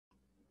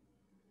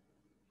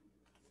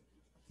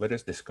let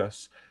us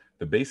discuss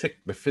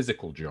the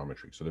physical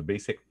geometry. So the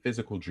basic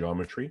physical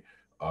geometry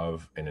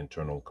of an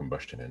internal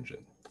combustion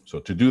engine. So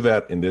to do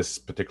that in this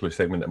particular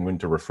segment, I'm going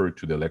to refer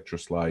to the lecture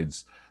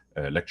slides,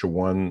 lecture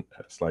 1,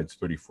 slides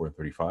 34 and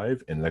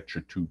 35, and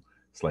lecture 2,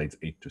 slides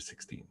 8 to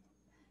 16.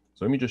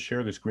 So let me just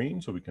share the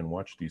screen so we can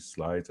watch these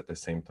slides at the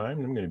same time.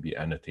 And I'm going to be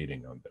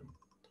annotating on them.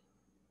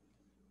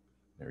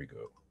 There we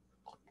go.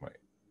 Click my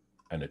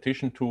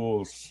annotation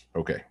tools.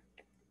 Okay.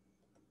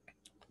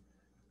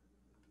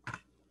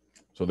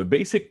 So the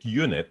basic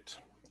unit,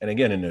 and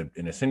again,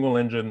 in a single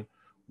engine,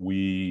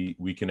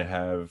 we can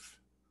have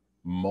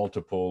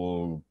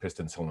multiple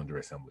piston cylinder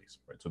assemblies,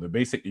 right? So the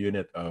basic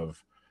unit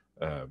of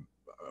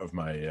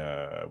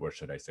my what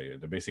should I say?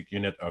 The basic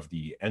unit of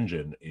the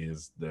engine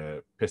is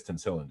the piston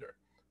cylinder.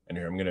 And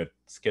here I'm going to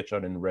sketch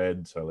out in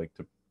red. So I like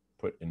to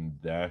put in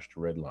dashed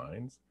red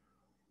lines.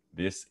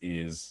 This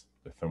is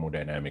the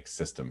thermodynamic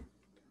system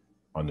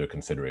under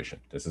consideration.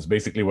 This is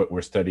basically what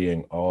we're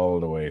studying all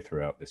the way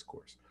throughout this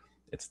course.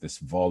 It's this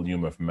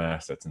volume of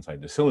mass that's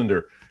inside the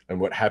cylinder and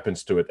what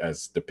happens to it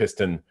as the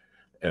piston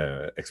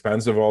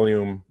expands the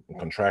volume, and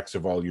contracts the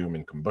volume,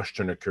 and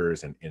combustion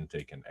occurs, and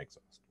intake and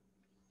exhaust.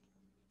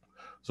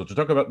 So to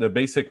talk about the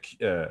basic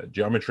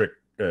geometric,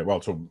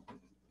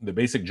 the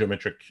basic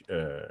geometric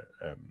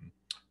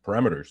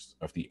parameters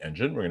of the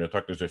engine, we're going to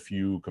talk, there's a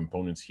few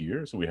components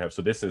here. So we have,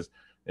 so this is,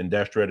 in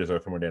dashed red is our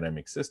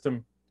thermodynamic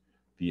system.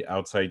 The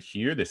outside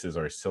here, this is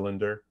our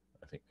cylinder.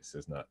 I think this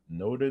is not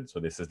noted. So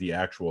this is the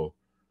actual,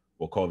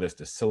 we'll call this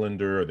the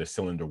cylinder or the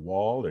cylinder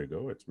wall. There you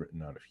go. It's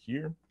written out of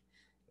here.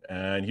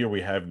 And here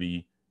we have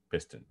the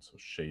piston, so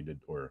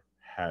shaded or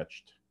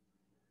hatched.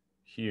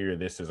 Here,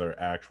 this is our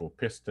actual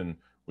piston,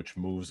 which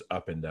moves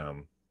up and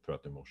down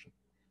throughout the motion.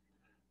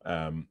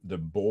 The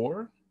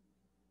bore,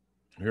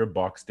 here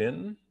boxed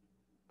in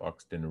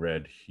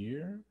red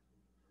here.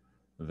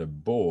 The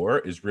bore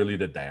is really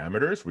the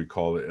diameters. We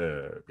call it,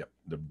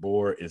 the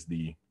bore is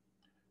the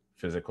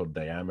physical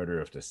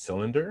diameter of the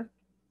cylinder.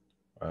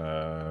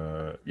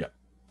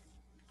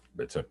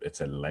 It's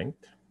a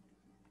length.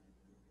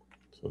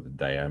 So the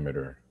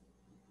diameter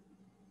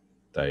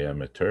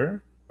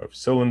of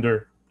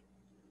cylinder.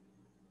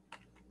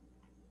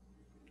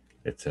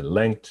 It's a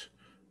length.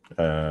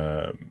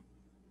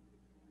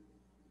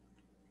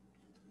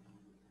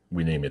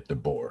 We name it the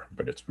bore,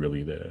 but it's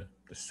really the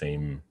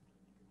same.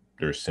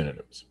 They're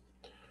synonyms.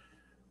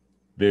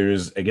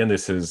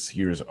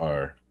 Here's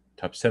our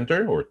top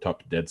center or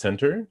top dead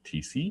center,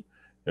 TC.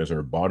 There's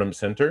our bottom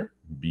center,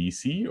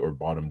 BC, or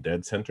bottom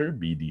dead center,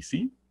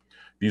 BDC.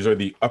 These are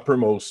the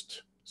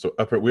uppermost. So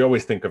we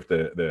always think of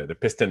the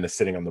piston is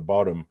sitting on the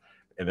bottom,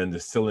 and then the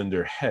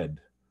cylinder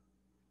head,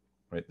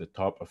 right? The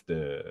top of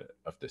the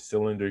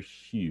cylinder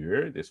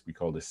here, this we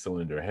call the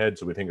cylinder head.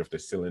 So we think of the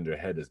cylinder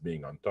head as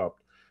being on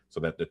top, so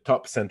that the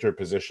top center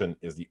position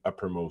is the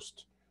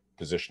uppermost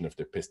position of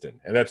the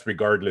piston. And that's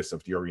regardless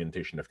of the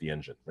orientation of the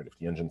engine, right? If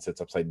the engine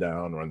sits upside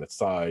down or on the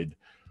side,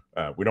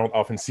 we don't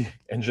often see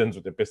engines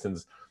with the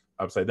pistons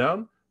upside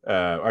down.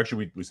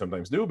 Actually, we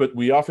sometimes do, but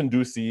we often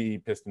do see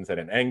pistons at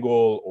an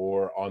angle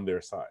or on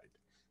their side.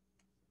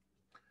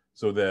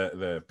 So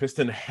the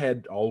piston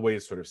head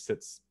always sort of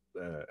sits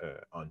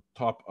on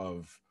top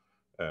of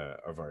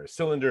our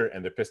cylinder,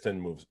 and the piston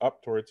moves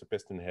up towards the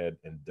piston head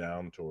and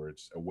down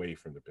towards away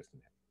from the piston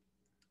head.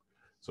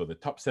 So the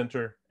top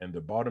center and the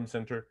bottom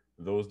center,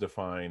 those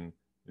define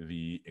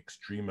the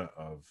extrema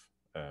of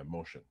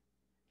motion.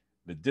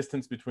 The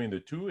distance between the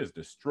two is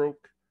the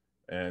stroke,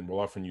 and we'll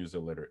often use the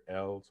letter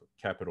L, so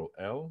capital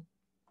L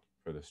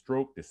for the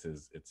stroke. It's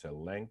a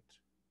length,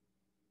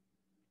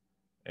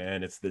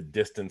 and it's the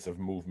distance of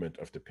movement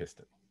of the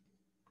piston.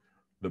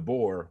 The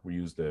bore, we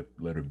use the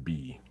letter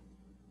B,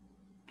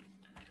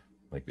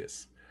 like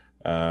this.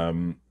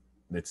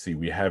 Let's see,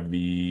 we have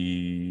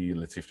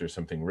let's see if there's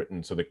something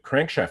written. So the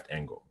crankshaft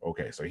angle.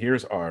 Okay, so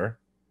here's our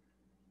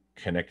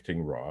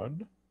connecting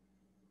rod.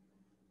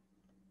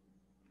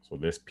 So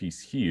this piece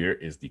here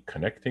is the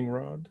connecting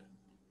rod.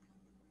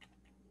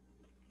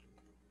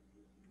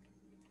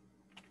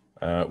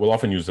 We'll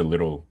often use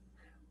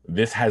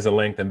this has a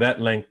length, and that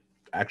length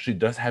actually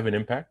does have an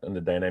impact on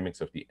the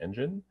dynamics of the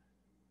engine.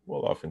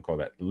 We'll often call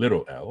that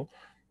little l.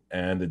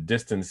 And the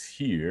distance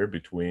here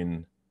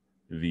between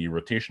the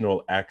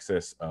rotational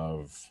axis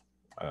of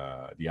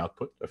the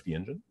output of the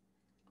engine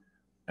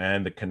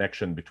and the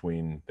connection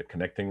between the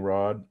connecting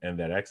rod and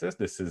that axis,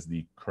 this is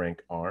the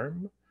crank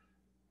arm.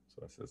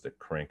 So this is the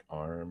crank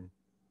arm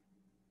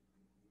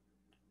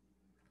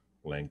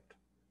length.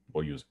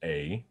 We'll use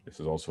A. This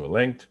is also a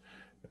length.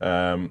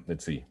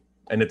 Let's see.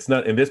 And it's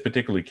not, in this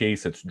particular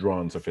case, it's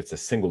drawn. So if it's a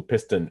single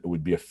piston, it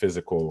would be a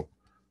physical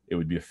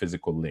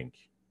link,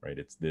 right?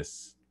 It's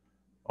this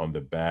on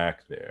the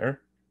back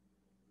there.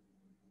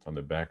 It's on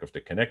the back of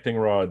the connecting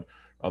rod.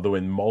 Although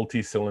in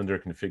multi-cylinder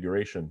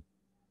configuration,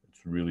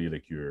 it's really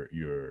like you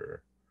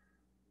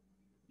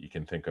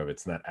can think of,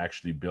 it's not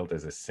actually built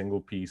as a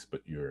single piece,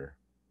 but you're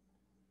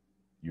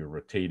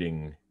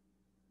rotating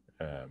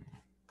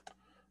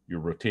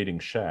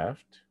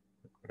shaft.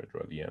 I'm going to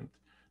draw the end.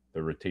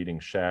 the rotating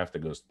shaft that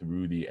goes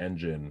through the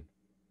engine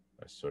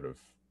is sort of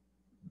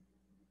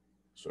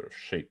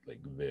shaped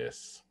like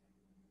this.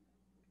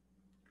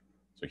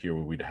 So here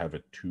we'd have a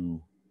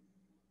two.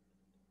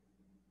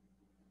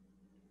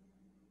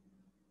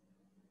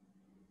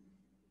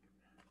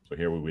 So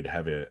here we would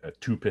have a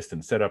two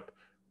piston setup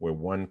where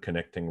one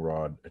connecting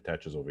rod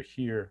attaches over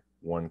here,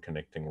 one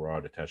connecting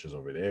rod attaches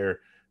over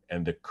there,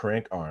 and the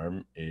crank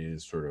arm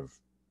is sort of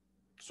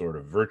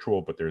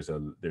virtual, but there's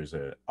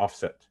a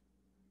offset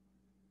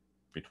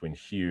between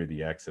here,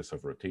 the axis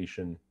of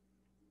rotation,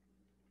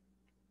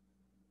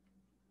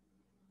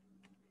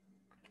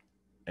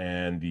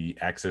 and the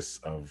axis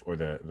of, or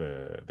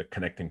the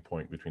connecting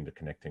point between the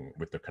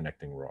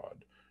connecting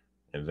rod,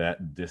 and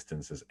that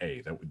distance is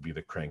A. That would be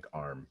the crank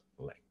arm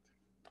length.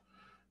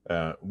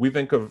 We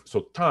think of,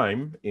 so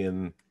time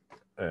in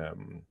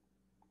an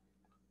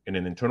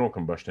internal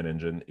combustion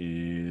engine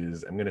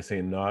is, I'm going to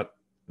say, not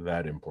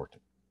that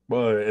important.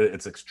 Well,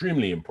 it's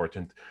extremely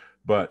important,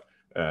 but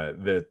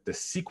the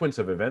sequence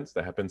of events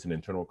that happens in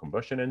internal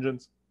combustion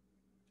engines,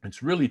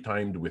 it's really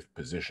timed with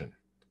position,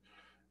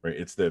 right?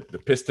 It's the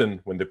piston,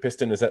 when the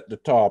piston is at the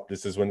top,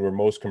 this is when we're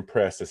most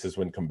compressed, this is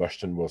when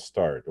combustion will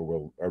start, or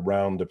will,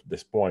 around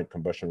this point,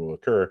 combustion will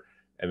occur,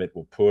 and it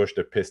will push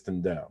the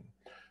piston down.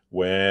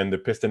 When the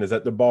piston is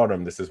at the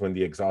bottom, this is when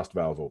the exhaust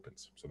valve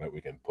opens, so that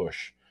we can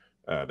push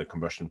the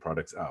combustion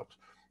products out.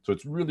 So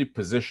it's really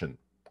position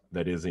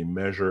that is a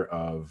measure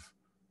of,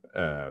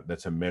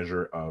 it's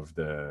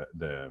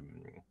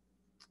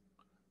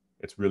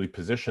really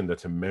position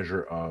that's a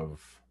measure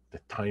of the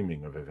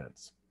timing of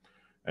events.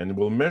 And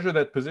we'll measure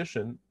that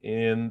position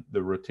in the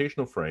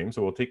rotational frame.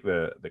 So we'll take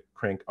the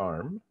crank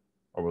arm,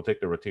 or we'll take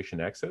the rotation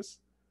axis.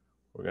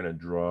 We're going to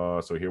draw,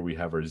 so here we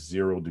have our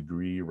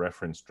 0-degree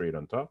reference straight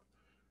on top.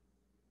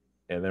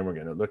 And then we're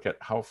going to look at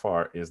how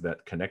far is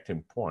that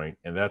connecting point,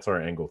 and that's our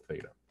angle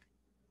theta.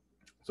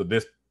 So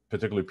this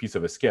particular piece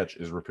of a sketch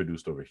is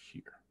reproduced over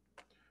here,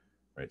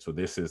 right? So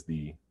this is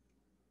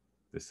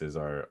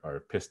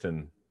our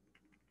piston.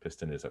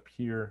 Piston is up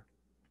here.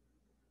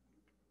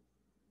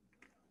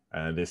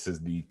 And this is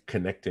the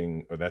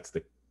connecting, or that's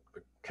the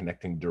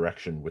connecting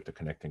direction with the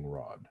connecting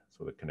rod.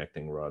 So the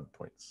connecting rod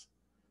points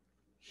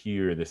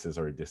here. This is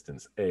our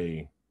distance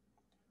A.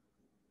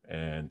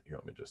 And here,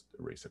 let me just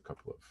erase a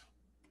couple of,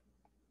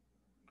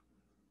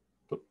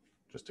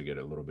 just to get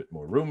a little bit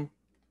more room.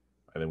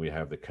 And then we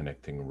have the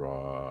connecting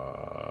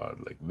rod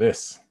like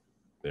this.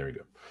 There we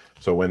go.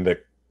 So when the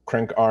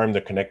crank arm,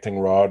 the connecting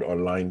rod are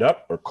lined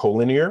up or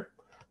collinear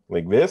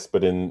like this,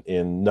 but in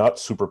not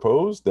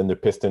superposed, then the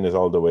piston is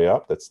all the way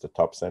up. That's the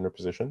top center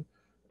position.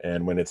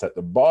 And when it's at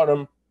the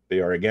bottom,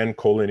 they are again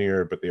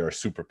collinear, but they are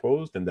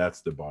superposed, and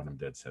that's the bottom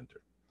dead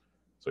center.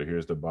 So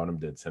here's the bottom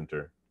dead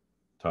center,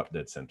 top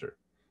dead center.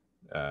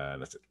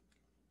 That's it.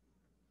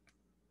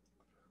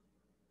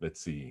 Let's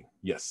see.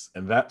 Yes,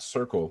 and that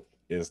circle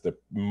is the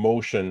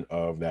motion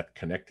of that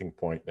connecting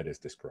point that is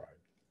described.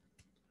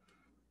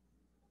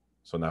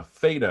 So now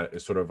theta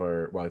is sort of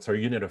our, well, it's our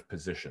unit of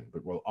position,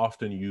 but we'll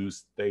often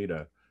use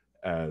theta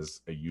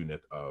as a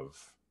unit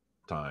of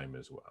time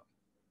as well.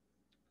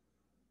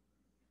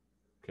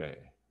 Okay,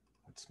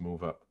 let's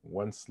move up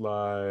one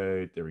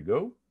slide. There we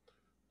go.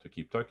 To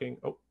keep talking.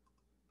 Oh,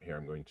 here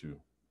I'm going to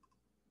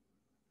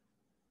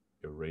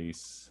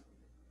erase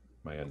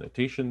my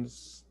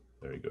annotations.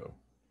 There you go.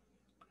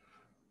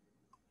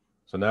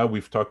 So now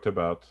we've talked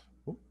about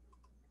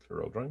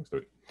clear all drawings.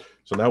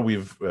 So now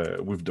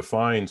we've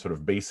defined sort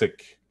of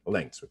basic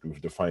lengths. We've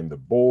defined the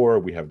bore.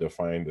 We have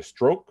defined the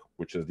stroke,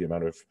 which is the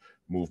amount of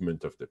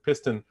movement of the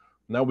piston.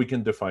 Now we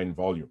can define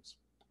volumes.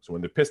 So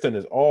when the piston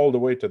is all the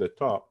way to the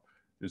top,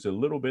 there's a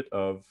little bit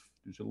of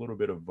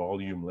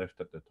volume left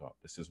at the top.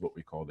 This is what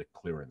we call the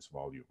clearance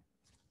volume.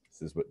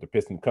 This is what the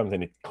piston comes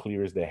and it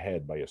clears the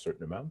head by a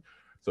certain amount.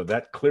 So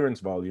that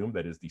clearance volume,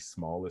 that is the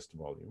smallest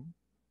volume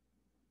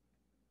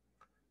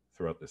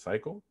throughout the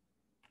cycle.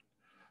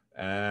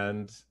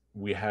 And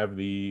we have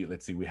the,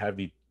 let's see, we have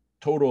the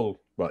total,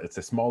 well, it's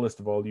the smallest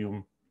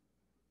volume.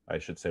 I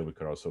should say we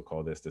could also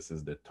call this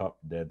is the top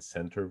dead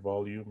center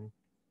volume.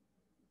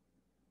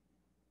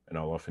 And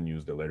I'll often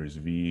use the letters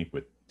V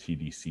with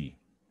TDC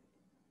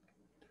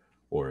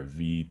or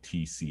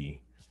VTC.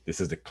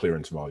 This is the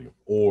clearance volume,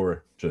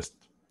 or just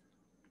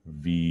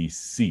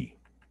VC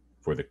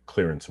for the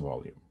clearance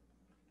volume.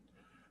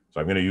 So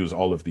I'm going to use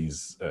all of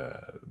these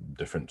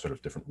different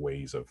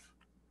ways of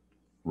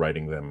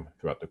writing them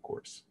throughout the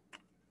course.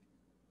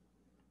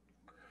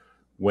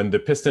 When the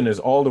piston is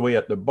all the way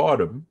at the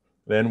bottom,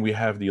 then we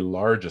have the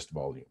largest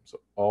volume.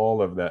 So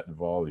all of that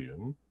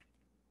volume,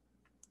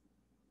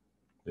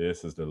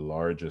 this is the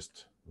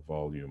largest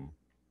volume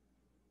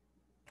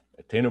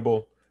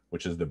attainable,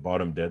 which is the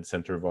bottom dead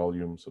center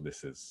volume. So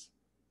this is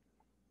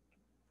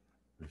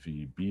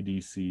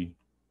VBDC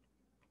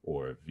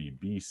or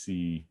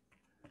VBC.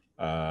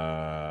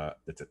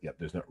 That's it. Yep,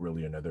 there's not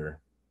really another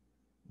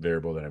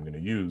variable that I'm going to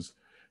use.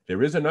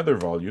 There is another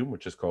volume,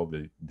 which is called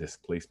the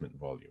displacement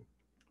volume.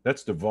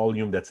 That's the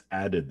volume that's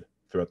added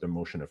throughout the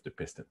motion of the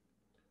piston.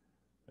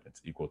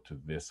 It's equal to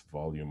this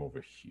volume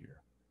over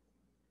here.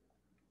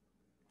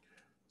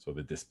 So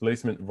the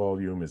displacement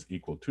volume is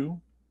equal to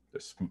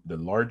the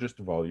largest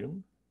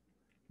volume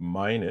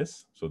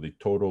minus, so the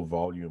total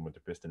volume of the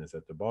piston is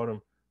at the bottom,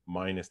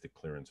 minus the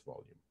clearance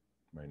volume,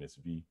 minus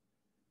V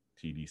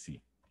TDC,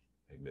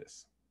 like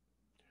this.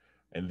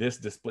 And this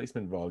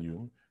displacement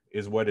volume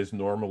is what is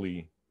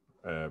normally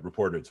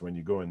reported. So when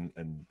you go in,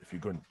 and if you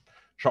go and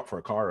shop for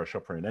a car or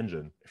shop for an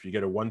engine, if you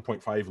get a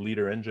 1.5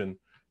 liter engine,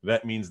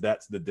 that means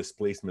that's the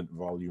displacement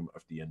volume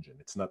of the engine.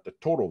 It's not the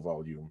total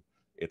volume,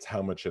 it's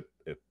how much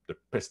the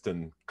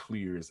piston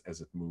clears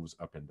as it moves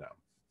up and down.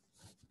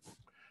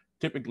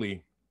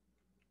 Typically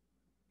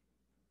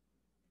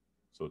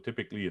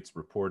it's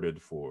reported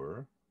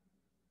for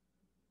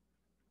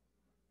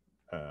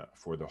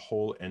the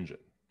whole engine.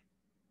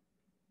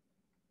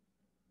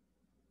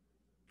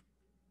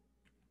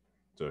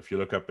 So if you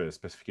look up a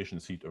specification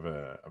sheet of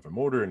a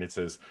motor and it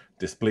says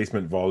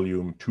displacement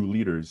volume 2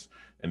 liters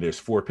and there's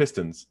 4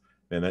 pistons,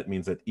 then that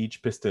means that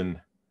each piston,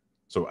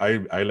 so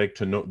I like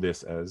to note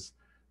this as,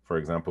 for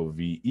example,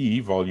 VE,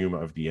 volume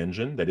of the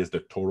engine, that is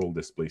the total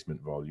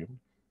displacement volume,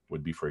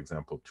 would be, for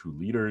example, 2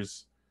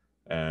 liters.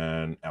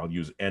 And I'll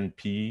use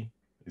NP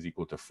is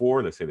equal to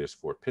 4. Let's say there's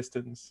 4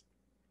 pistons.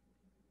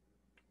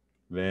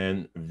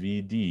 Then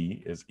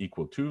VD is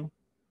equal to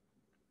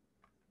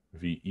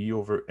VE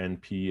over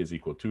NP is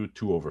equal to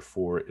 2 over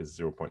 4 is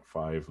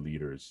 0.5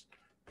 liters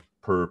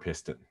per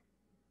piston.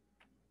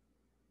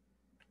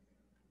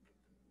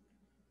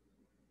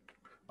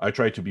 I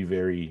try to be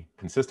very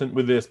consistent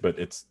with this, but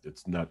it's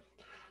not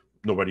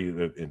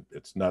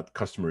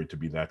customary to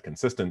be that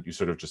consistent. You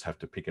sort of just have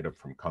to pick it up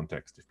from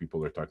context if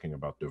people are talking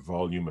about the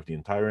volume of the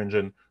entire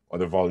engine or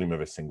the volume of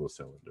a single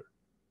cylinder.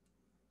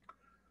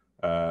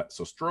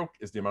 So stroke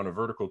is the amount of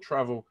vertical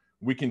travel.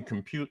 We can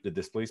compute the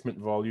displacement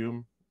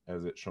volume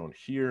as it's shown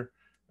here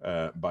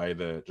by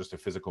just a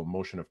physical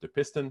motion of the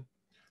piston.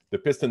 The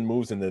piston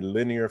moves in a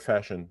linear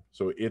fashion,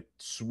 so it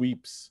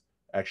sweeps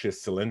actually a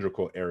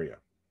cylindrical area.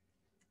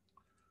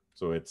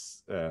 So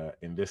it's,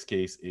 in this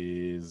case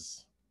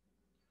is,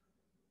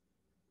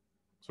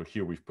 so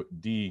here we've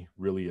put D,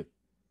 really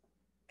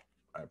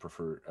I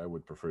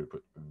would prefer to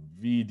put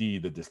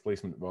VD, the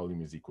displacement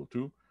volume is equal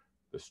to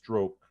the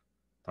stroke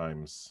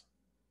times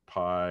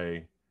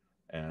pi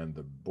and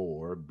the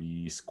bore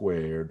B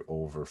squared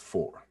over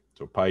 4.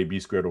 So pi B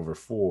squared over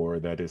 4,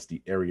 that is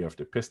the area of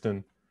the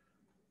piston.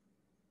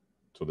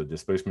 So the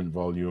displacement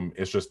volume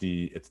is just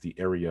it's the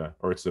area,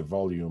 or it's the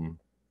volume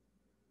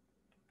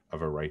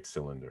of a right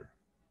cylinder.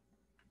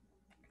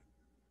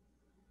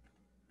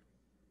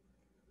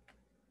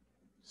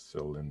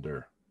 So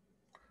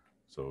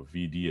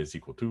VD is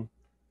equal to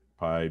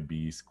pi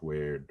B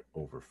squared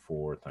over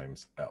 4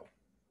 times L.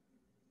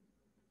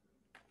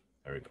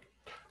 There we go.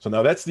 So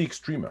now that's the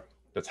extrema.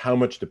 That's how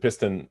much the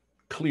piston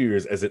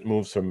clears as it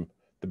moves from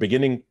the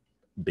beginning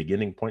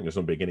point. There's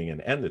no beginning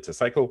and end, it's a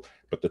cycle,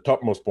 but the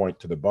topmost point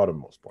to the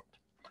bottommost point.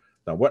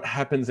 Now what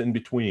happens in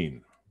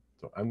between?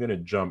 So I'm going to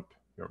jump,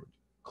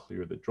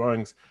 clear the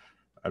drawings.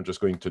 I'm just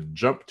going to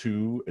jump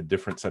to a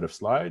different set of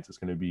slides. It's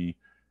going to be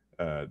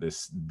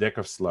this deck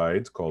of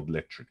slides called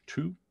Lecture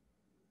 2.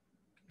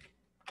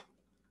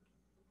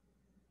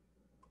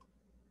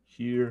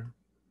 Here,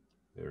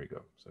 there we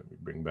go. So let me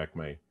bring back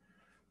my,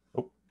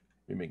 let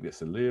me make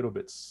this a little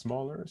bit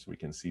smaller so we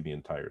can see the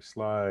entire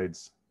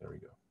slides. There we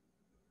go.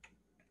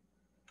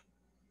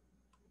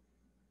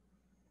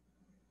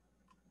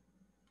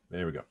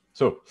 There we go.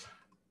 So,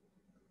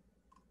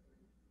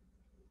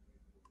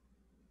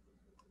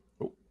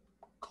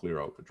 clear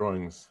out the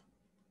drawings.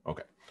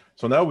 Okay.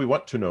 So now we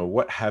want to know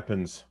what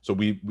happens. So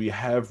we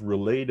have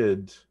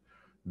related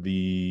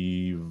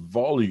the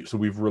volume. So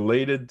we've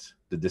related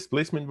the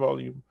displacement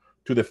volume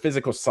to the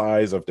physical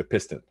size of the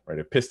piston, right?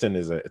 A piston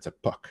is it's a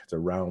puck. It's a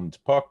round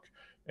puck,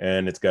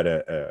 and it's got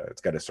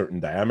a certain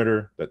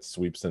diameter that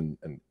sweeps an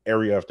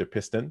area of the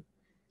piston.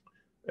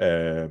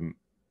 And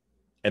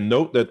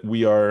note that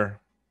we are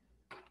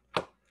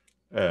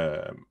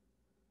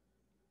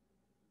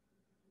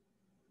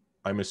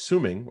I'm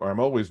assuming, or I'm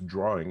always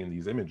drawing in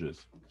these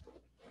images,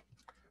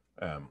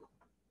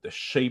 the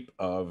shape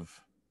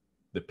of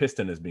the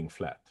piston as being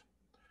flat,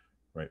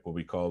 right? What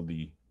we call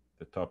the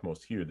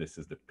topmost here, this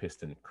is the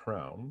piston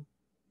crown.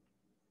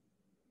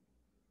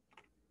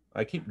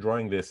 I keep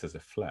drawing this as a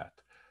flat.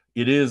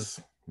 It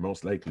is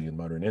most likely in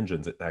modern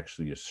engines, it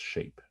actually is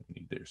shape.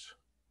 There's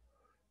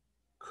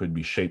could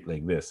be shaped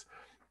like this,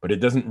 but it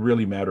doesn't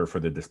really matter for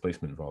the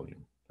displacement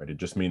volume, right? It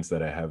just means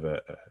that I have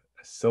a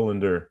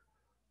cylinder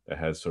that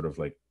has sort of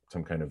like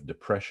some kind of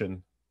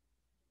depression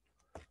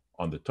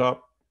on the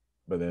top,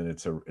 but then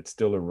it's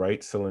still a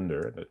right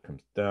cylinder that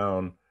comes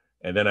down,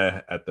 and then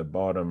at the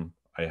bottom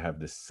I have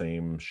the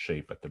same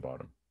shape at the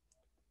bottom,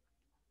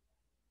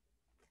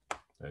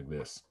 like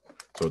this.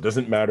 So it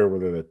doesn't matter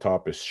whether the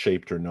top is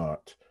shaped or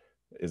not.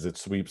 As it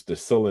sweeps the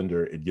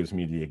cylinder, it gives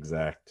me the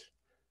exact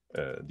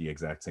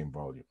same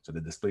volume. So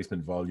the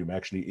displacement volume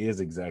actually is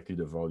exactly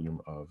the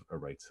volume of a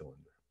right cylinder.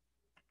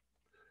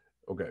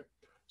 Okay,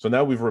 so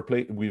now we've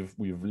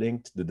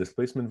linked the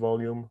displacement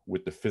volume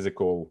with the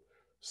physical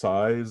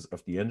size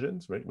of the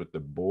engines, right, with the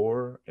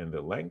bore and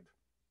the length.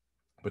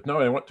 But now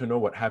I want to know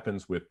what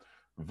happens with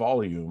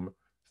volume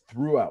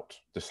throughout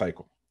the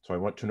cycle. So I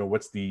want to know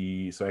what's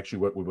the, so actually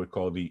what we would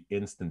call the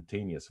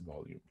instantaneous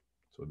volume.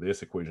 So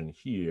this equation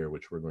here,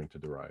 which we're going to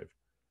derive,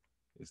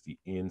 is the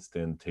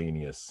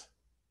instantaneous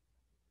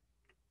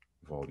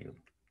volume.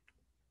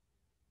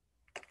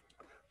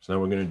 So now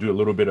we're going to do a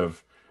little bit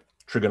of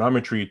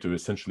trigonometry to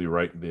essentially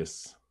write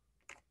this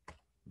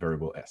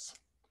variable S.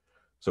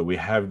 So we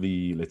have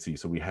the, let's see,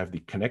 so we have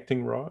the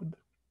connecting rod,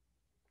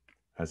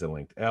 has a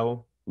length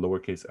L,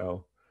 lowercase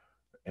l,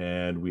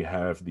 and we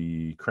have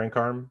the crank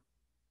arm,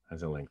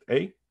 has a length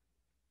A.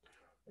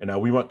 And now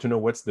we want to know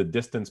what's the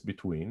distance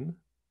between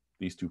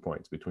these 2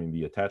 points, between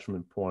the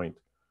attachment point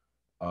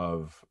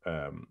of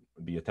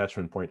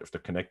the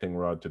connecting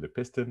rod to the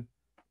piston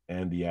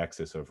and the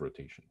axis of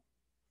rotation.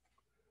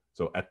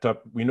 So at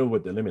top, we know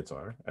what the limits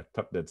are. At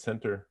top dead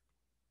center,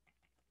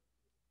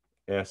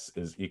 S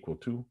is equal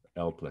to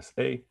L plus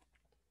A.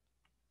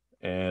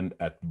 And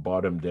at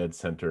bottom dead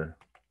center,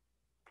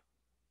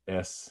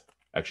 S,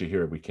 actually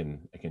here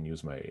I can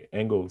use my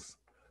angles.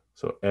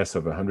 So S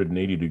of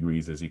 180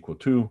 degrees is equal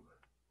to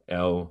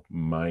L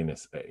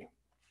minus A.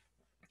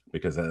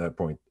 Because at that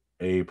point,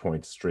 A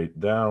points straight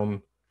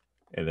down,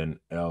 and then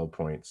L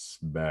points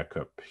back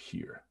up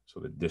here. So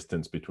the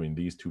distance between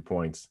these 2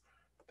 points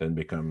then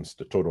becomes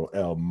the total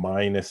L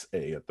minus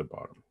A at the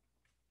bottom.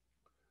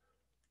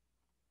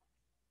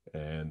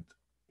 And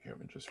here,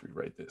 let me just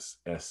rewrite this.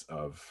 This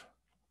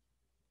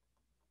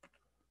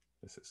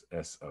is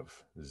S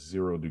of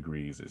 0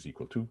 degrees is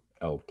equal to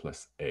L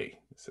plus A.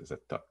 This is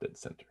at top dead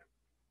center.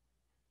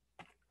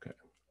 Okay,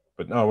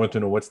 but now I want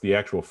to know what's the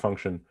actual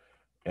function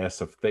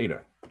S of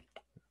theta.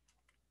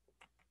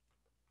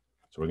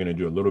 So we're going to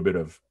do a little bit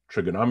of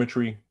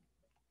trigonometry.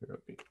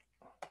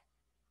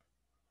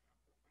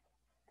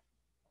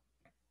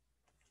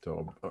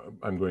 So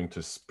I'm going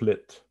to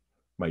split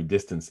my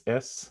distance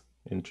S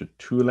into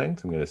 2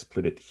 lengths. I'm going to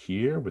split it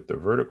here with the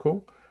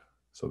vertical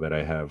so that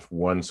I have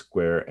 1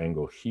 square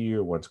angle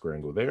here, 1 square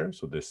angle there.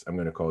 So this, I'm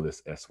going to call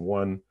this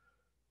S1. I'm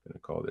going to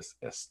call this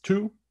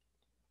S2.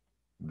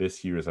 This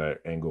here is our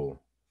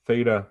angle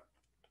theta.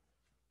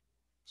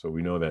 So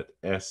we know that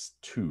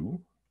S2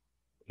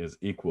 is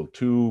equal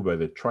to, by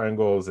the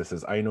triangles, this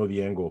is, I know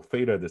the angle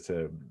theta, that's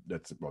a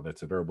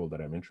variable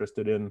that I'm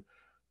interested in.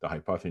 The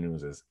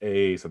hypotenuse is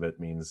A, so that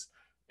means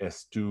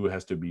S2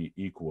 has to be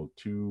equal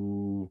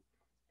to,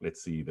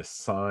 let's see, the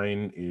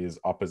sine is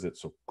opposite,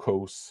 so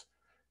cos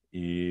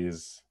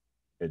is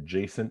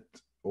adjacent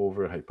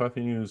over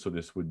hypotenuse, so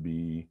this would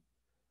be,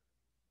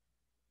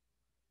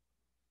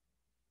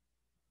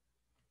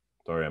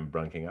 sorry, I'm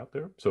blanking out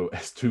there. So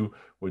S2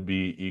 would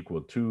be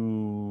equal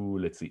to,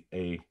 let's see,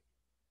 A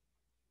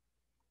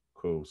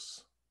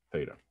cos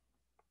theta.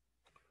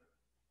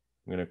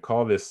 I'm going to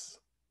call this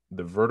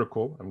the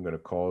vertical. I'm going to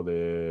call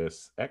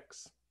this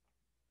X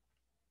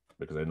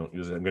because I don't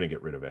use it. I'm going to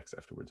get rid of X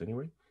afterwards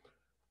anyway.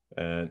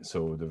 And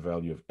so the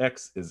value of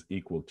X is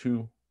equal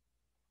to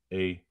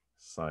A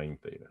sine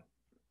theta.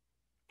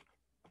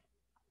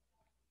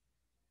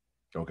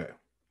 Okay,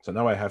 so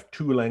now I have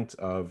 2 lengths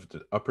of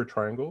the upper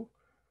triangle.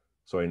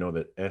 So I know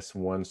that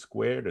S1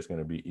 squared is going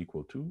to be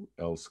equal to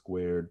L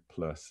squared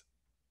plus,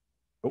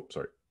 oh,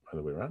 sorry,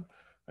 other way around.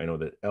 I know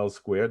that L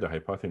squared, the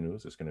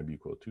hypotenuse, is going to be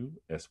equal to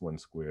S1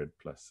 squared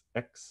plus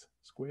X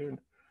squared.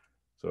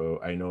 So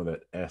I know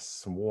that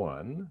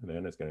S1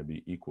 then is going to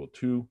be equal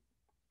to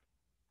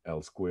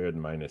L squared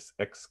minus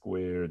X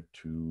squared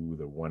to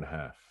the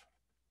 1/2.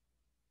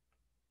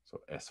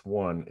 So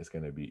S1 is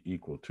going to be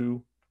equal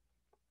to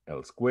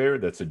L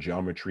squared. That's a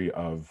geometry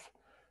of,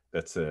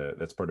 that's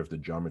part of the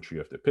geometry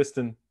of the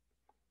piston.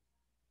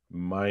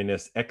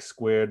 Minus X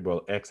squared,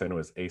 well, X I know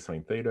is A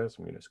sine theta, so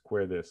I'm going to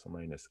square this, so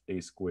minus A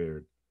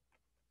squared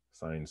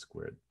sine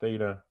squared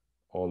theta,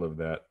 all of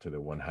that to the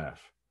 1/2.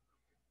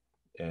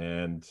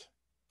 And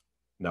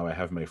now I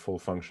have my full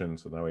function,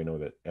 so now I know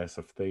that S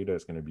of theta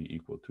is going to be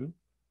equal to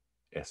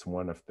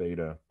S1 of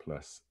theta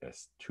plus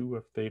S2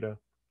 of theta.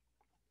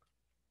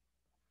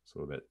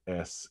 So that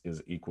S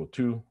is equal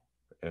to,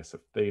 S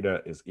of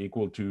theta is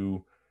equal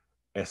to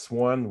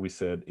S1, we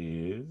said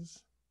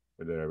is,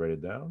 where did I write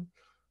it down?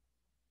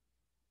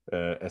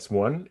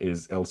 S1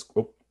 is L,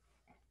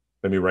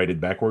 let me write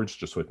it backwards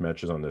just so it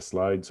matches on this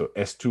slide. So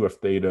S2 of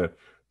theta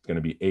is going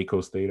to be A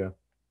cos theta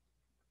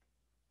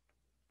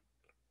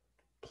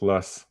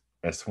plus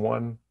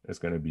S1 is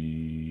going to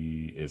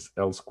be, is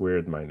L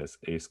squared minus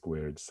A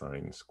squared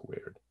sine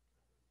squared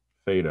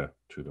theta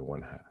to the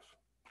 1/2.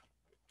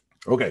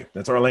 Okay,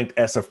 that's our length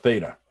S of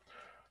theta.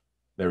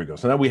 There we go.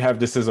 So now we have,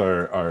 this is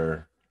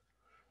our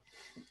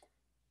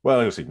well,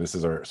 let's see, this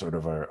is our sort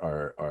of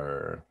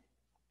our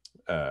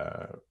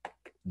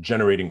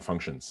generating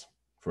functions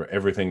for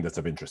everything that's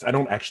of interest. I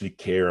don't actually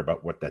care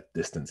about what that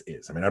distance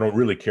is. I mean, I don't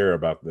really care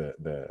about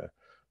the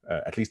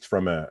at least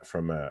from a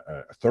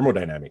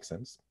thermodynamic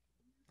sense.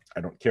 I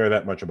don't care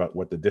that much about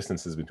what the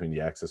distance is between the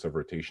axis of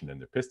rotation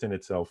and the piston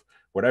itself.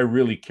 What I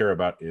really care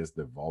about is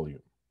the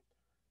volume.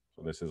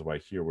 So this is why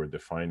here we're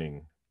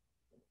defining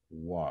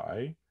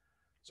y.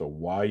 So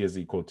y is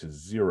equal to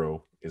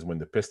 0 is when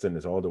the piston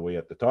is all the way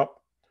at the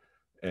top,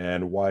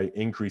 and y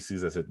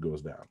increases as it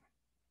goes down.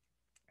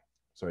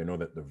 So I know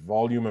that the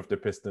volume of the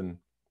piston,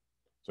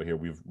 so here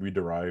we've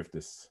rederived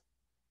this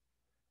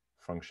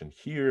function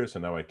here. So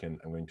now I'm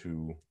going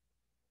to,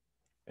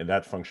 and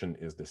that function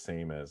is the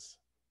same as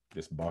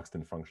this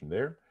boxed-in function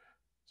there.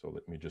 So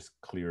let me just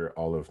clear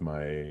all of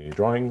my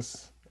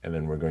drawings, and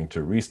then we're going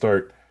to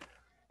restart.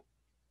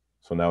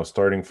 So now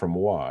starting from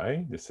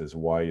y, this is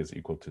y is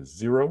equal to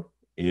 0,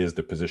 is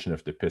the position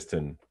of the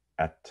piston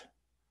at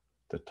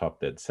the top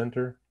dead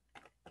center.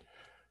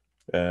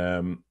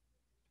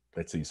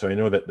 Let's see. So I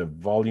know that the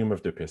volume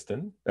of the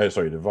piston,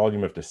 the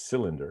volume of the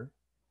cylinder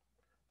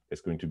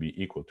is going to be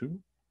equal to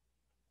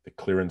the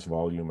clearance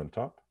volume on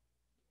top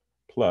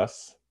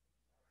plus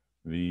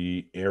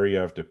the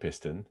area of the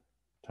piston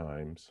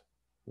times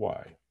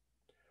y.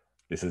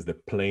 This is the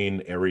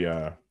plane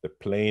area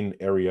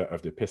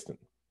of the piston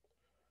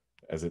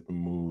as it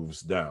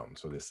moves down.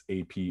 So this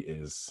AP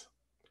is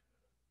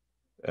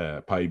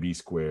pi b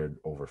squared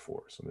over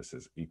 4. So this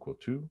is equal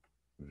to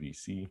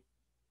VC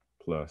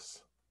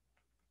plus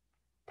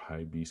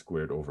pi b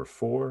squared over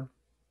 4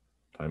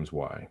 times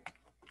y.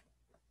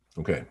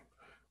 Okay,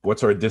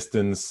 what's our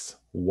distance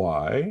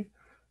y?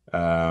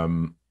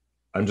 I'm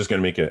just going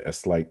to make a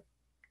slight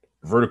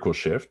vertical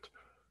shift.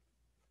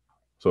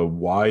 So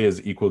y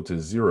is equal to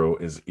 0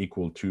 is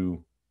equal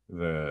to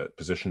the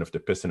position of the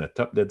piston at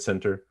top dead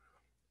center.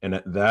 And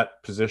at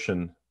that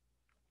position,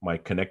 my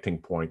connecting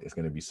point is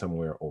going to be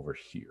somewhere over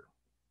here.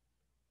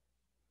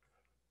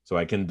 So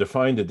I can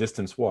define the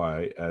distance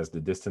y as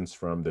the distance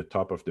from the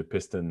top of the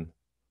piston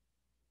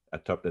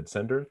at top dead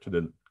center to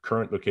the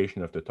current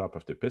location of the top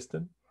of the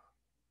piston.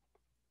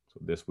 So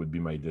this would be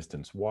my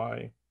distance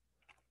y.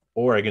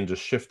 Or I can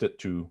just shift it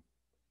to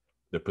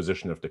the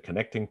position of the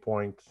connecting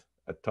point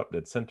at top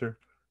dead center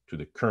to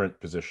the current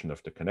position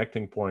of the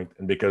connecting point.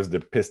 And because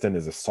the piston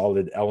is a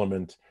solid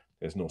element,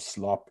 there's no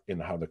slop in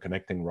how the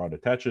connecting rod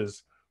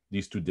attaches,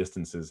 these two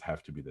distances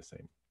have to be the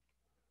same.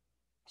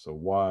 So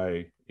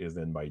y is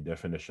then by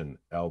definition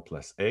L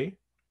plus A,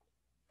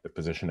 the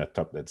position at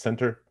top dead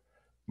center,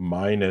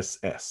 minus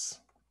S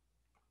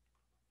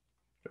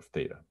of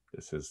theta.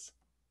 This is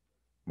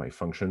my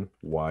function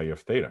y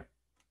of theta.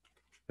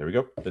 There we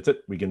go. That's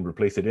it. We can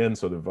replace it in.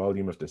 So the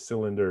volume of the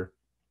cylinder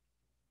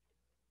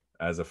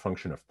as a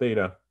function of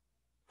theta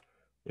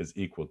is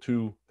equal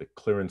to the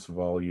clearance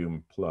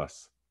volume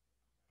plus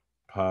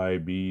pi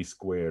b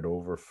squared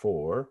over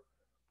 4.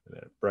 And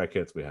then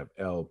brackets, we have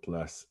L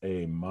plus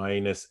A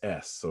minus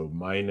S. So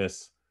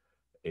minus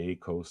A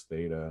cos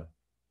theta,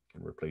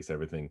 can replace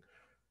everything,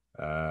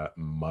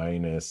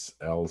 minus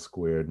L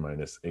squared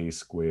minus A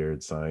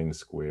squared sine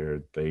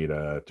squared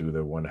theta to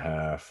the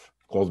 1/2,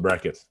 close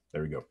brackets.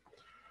 There we go.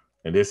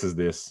 And this is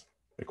this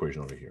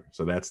equation over here.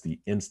 So that's the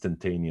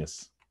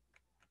instantaneous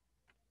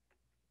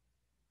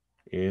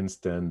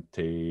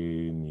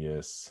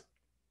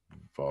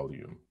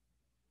volume.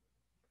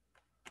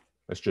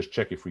 Let's just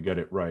check if we get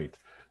it right.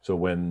 So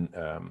when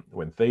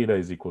theta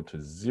is equal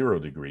to 0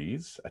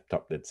 degrees at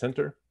top dead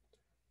center,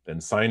 then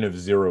sine of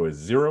 0 is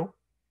 0.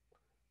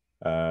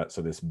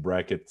 So this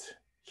bracket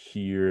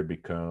here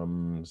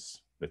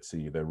becomes, let's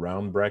see, the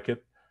round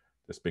bracket.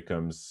 This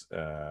becomes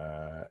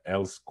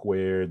L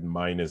squared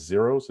minus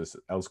 0. So this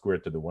is L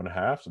squared to the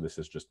 1/2. So this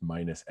is just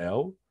minus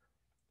L.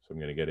 So I'm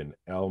going to get an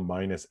L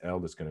minus L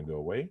that's going to go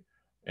away.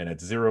 And at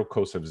 0,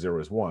 cos of 0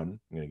 is 1.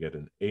 I'm going to get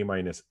an A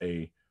minus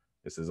A.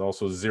 This is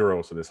also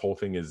 0. So this whole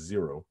thing is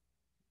 0.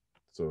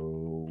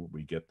 So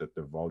we get that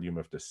the volume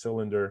of the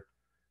cylinder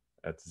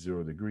at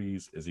 0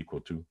 degrees is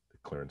equal to the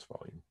clearance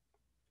volume.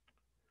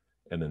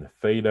 And then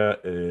theta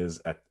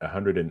is at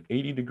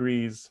 180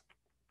 degrees.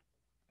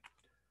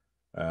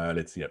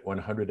 Let's see, at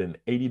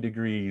 180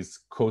 degrees,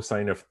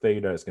 cosine of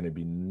theta is going to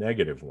be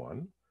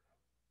 -1.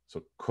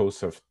 So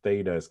cos of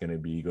theta is going to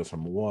be, goes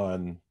from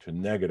 1 to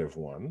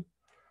 -1.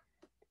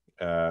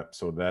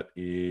 So that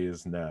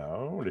is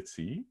now, let's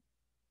see,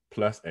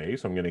 plus A.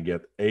 So I'm going to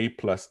get A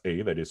plus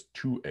A, that is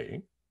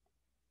 2A.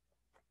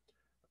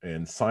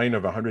 And sine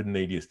of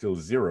 180 is still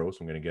 0.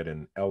 So I'm going to get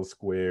an L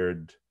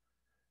squared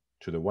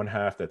to the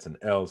 1/2, that's an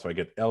L. So I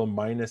get L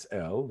minus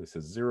L, this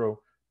is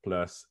 0,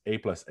 plus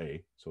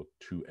A, so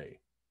 2A.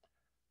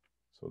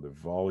 So the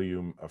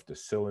volume of the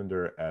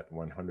cylinder at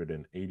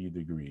 180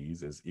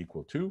 degrees is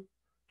equal to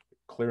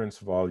clearance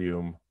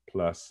volume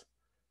plus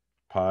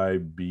pi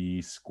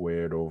b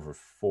squared over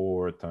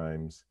 4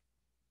 times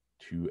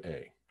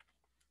 2A.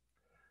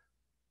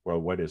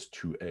 Well, what is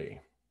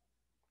 2A?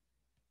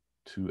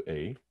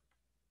 2A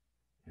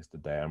is the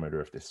diameter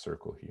of this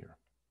circle here.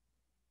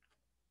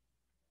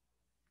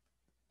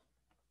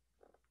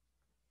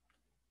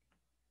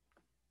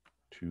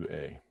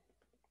 A.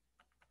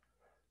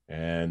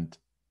 And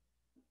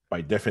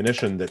by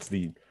definition,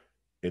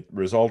 it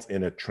results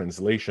in a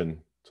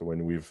translation. So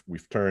when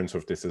we've turned, so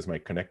if this is my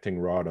connecting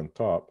rod on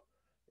top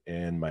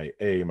and my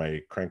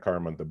crank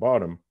arm on the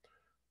bottom,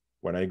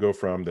 when I go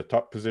from the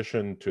top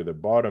position to the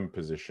bottom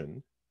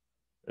position,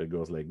 it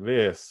goes like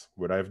this.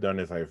 What I've done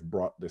is I've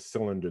brought the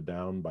cylinder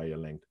down by a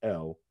length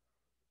L,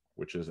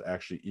 which is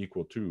actually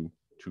equal to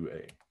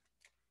 2A.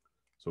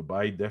 So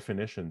by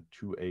definition,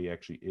 2A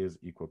actually is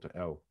equal to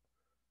L.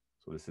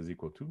 So this is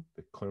equal to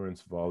the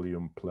clearance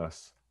volume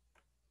plus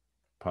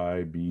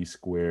pi b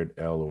squared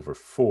L over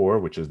 4,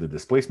 which is the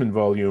displacement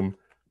volume.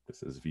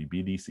 This is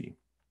VBdC.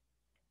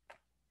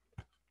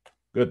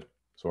 Good.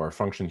 So our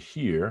function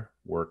here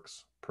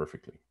works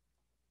perfectly.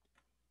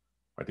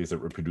 At least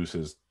it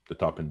reproduces the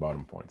top and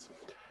bottom points.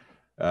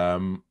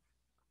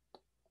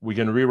 We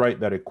can rewrite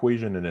that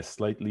equation in a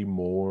slightly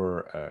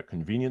more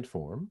convenient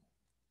form.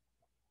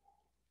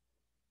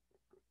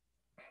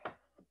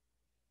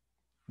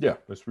 Yeah,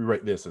 let's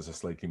rewrite this as a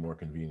slightly more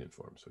convenient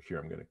form. So here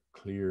I'm going to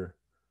clear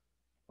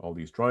all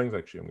these drawings.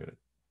 Actually,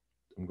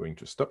 I'm going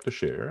to stop the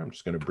share. I'm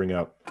just going to bring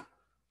out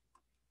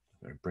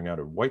a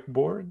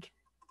whiteboard.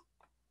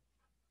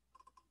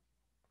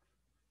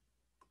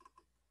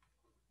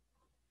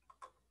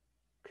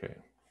 Okay.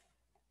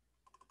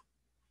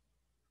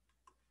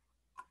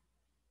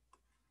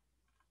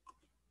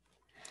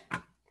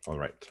 All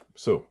right.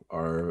 So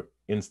our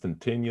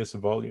instantaneous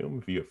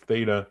volume, V of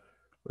theta,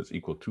 was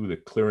equal to the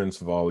clearance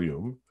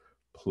volume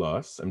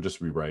plus, I'm just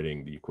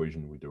rewriting the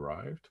equation we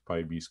derived,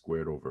 pi b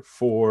squared over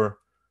 4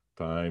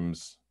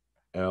 times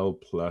L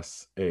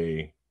plus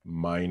A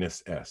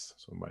minus S.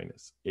 So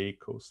minus A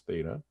cos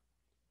theta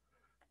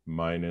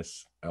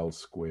minus L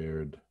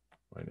squared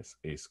minus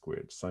A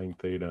squared sine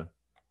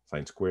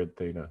squared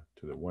theta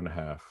to the 1/2.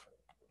 I'm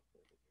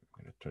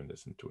going to turn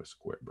this into a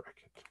square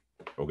bracket.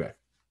 Okay.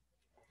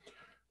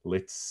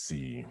 Let's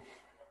see.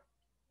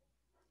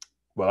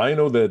 Well, I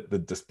know that the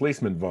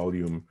displacement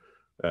volume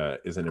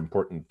is an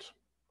important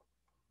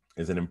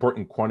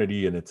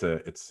quantity, and it's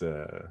a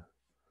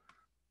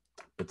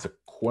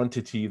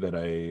quantity that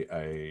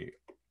I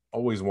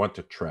always want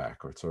to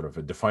track, or it's sort of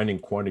a defining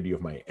quantity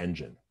of my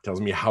engine. It tells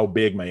me how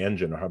big my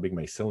engine or how big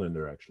my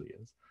cylinder actually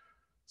is.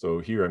 So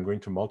here I'm going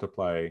to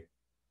multiply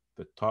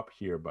the top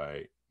here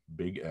by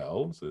big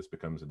L, so this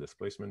becomes a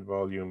displacement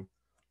volume.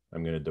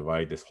 I'm going to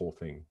divide this whole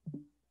thing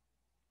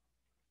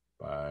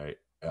by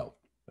L,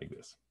 like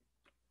this.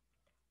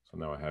 So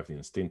now I have the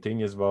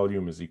instantaneous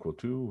volume is equal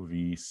to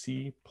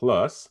VC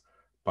plus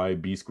pi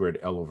b squared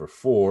L over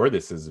 4.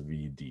 This is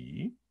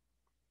VD.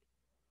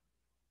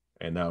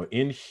 And now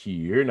in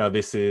here, now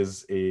this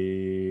is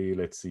a,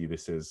 let's see,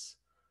 this is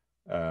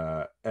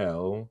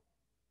L.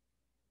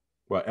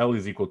 Well, L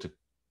is equal to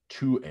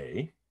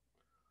 2A.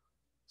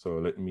 So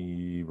let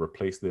me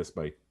replace this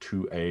by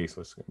 2A. So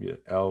it's going to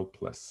be L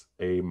plus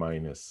A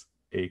minus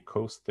A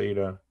cos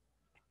theta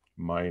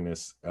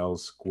minus L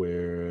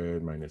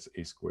squared minus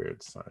A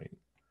squared sine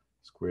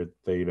squared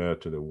theta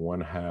to the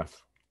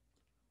 1/2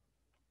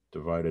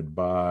 divided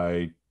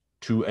by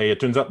 2A. It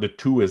turns out the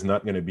 2 is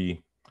not going to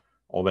be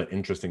all that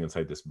interesting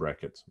inside this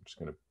bracket. So I'm just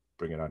going to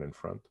bring it out in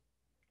front.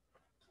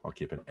 I'll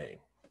keep an A.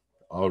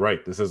 All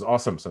right, this is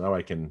awesome. So now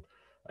I can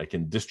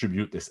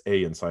distribute this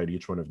A inside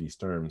each one of these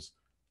terms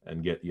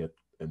and get yet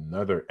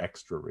another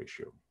extra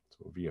ratio.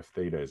 So V of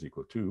theta is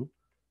equal to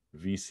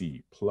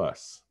VC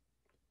plus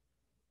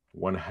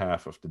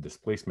 1/2 of the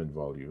displacement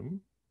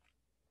volume,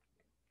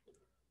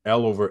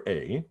 L over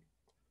A.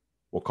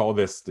 We'll call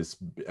this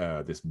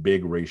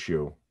big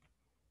ratio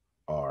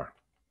R.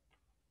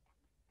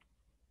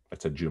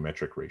 That's a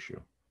geometric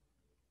ratio.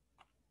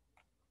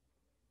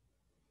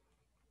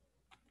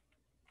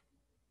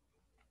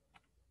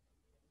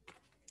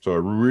 So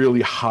a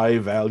really high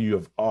value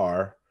of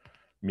R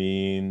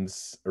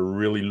means a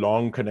really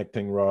long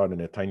connecting rod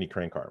and a tiny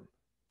crank arm.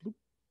 Bloop,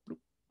 bloop,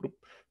 bloop.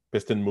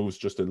 Piston moves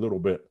just a little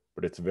bit,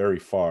 but it's very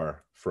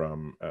far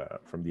from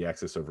the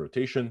axis of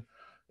rotation.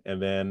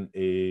 And then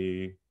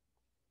a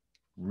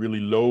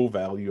really low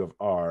value of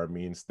R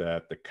means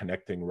that the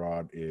connecting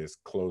rod is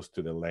close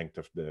to the length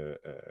of the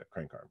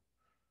crank arm.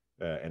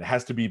 And it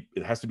has to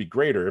be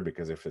greater,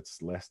 because if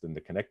it's less than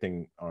the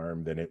connecting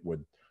arm, then it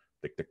would,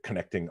 like, the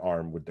connecting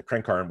arm with the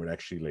crank arm would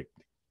actually like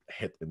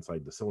hit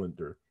inside the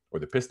cylinder or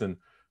the piston.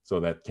 So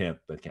that can't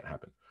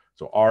happen.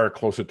 So R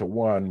closer to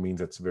 1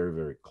 means it's very,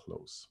 very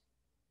close.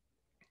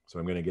 So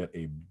I'm going to get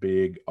a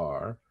big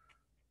R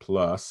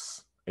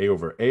plus A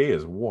over A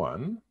is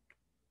 1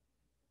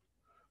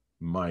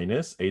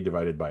 minus A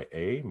divided by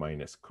A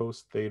minus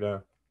cos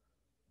theta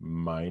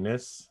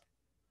minus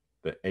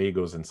the A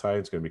goes inside.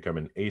 It's going to become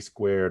an A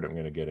squared. I'm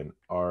going to get an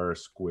R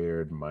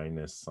squared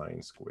minus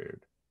sine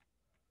squared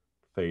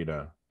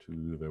theta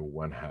to the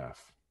 1/2,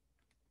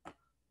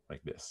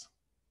 like this.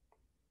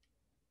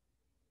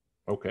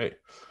 Okay.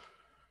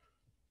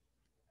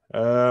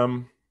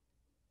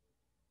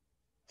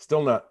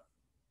 Still not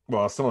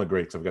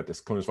great. So I've got this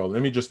clearance volume.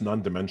 Let me just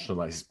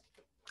non-dimensionalize.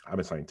 I'm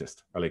a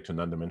scientist. I like to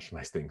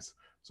non-dimensionalize things.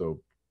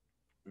 So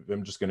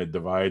I'm just going to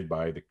divide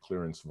by the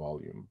clearance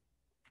volume.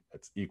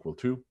 That's equal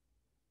to.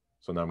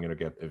 So now I'm going to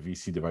get a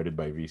VC divided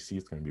by VC.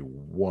 It's going to be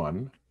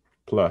 1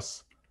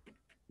 plus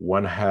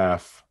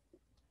 1/2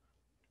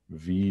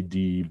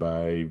 VD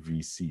by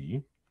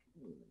VC.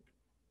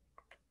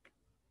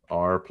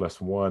 R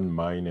plus 1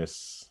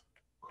 minus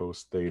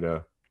cos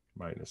theta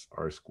minus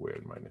r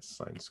squared minus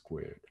sine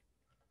squared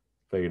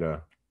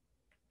theta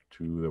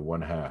to the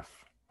 1/2.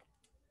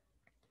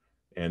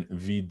 And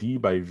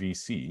VD by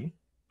VC,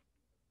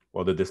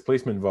 well, the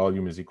displacement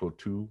volume is equal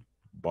to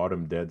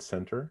bottom dead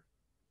center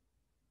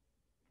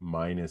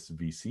minus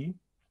VC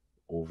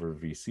over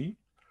VC.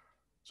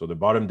 So the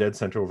bottom dead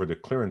center over the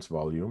clearance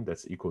volume,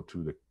 that's equal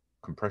to the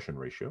compression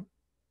ratio.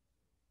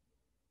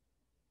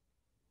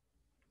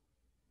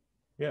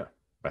 Yeah,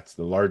 that's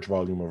the large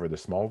volume over the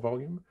small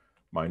volume,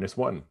 minus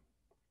 1.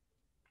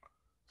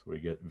 So we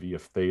get V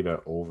of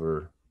theta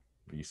over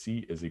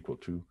VC is equal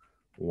to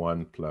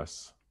 1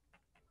 plus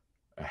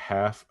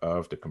 1/2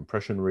 of the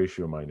compression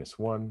ratio minus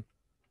 1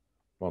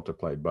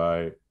 multiplied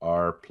by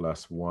r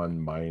plus 1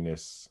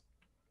 minus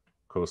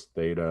cos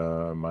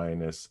theta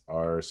minus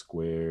r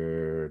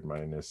squared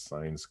minus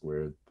sine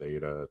squared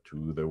theta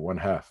to the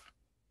 1/2.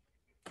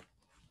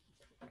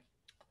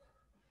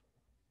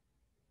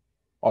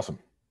 Awesome.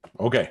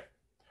 Okay.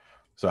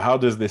 So how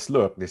does this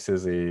look? This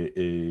is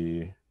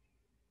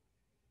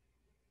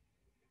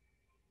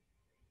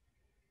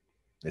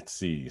let's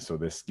see. So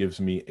this gives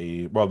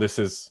me well, this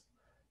is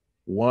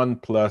 1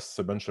 plus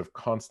a bunch of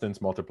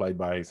constants multiplied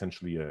by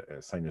essentially a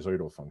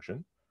sinusoidal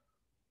function.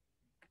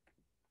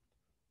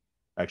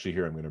 Actually,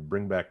 here I'm going to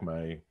bring back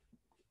my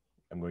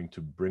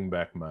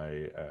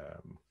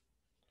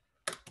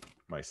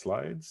my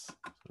slides.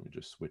 So let me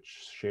just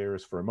switch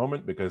shares for a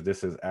moment because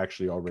this is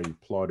actually already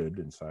plotted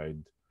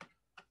inside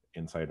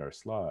our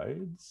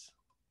slides.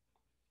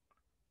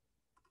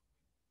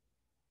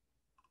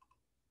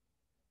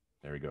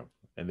 There we go.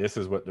 And this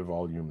is what the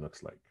volume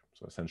looks like.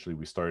 So essentially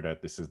we start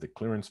at, this is the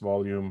clearance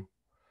volume.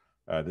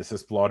 This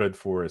is plotted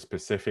for a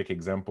specific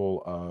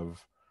example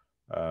of,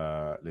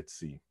 let's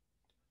see,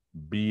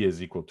 B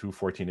is equal to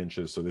 14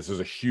 inches. So this is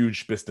a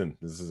huge piston.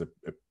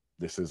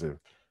 The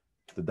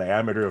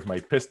diameter of my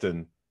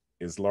piston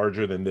is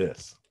larger than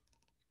this.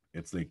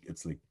 It's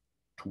like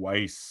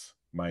twice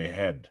my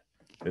head.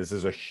 This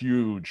is a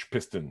huge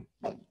piston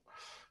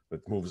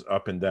that moves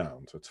up and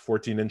down. So it's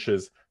 14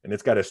 inches and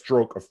it's got a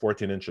stroke of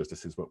 14 inches.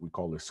 This is what we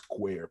call a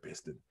square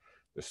piston.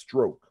 The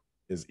stroke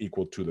is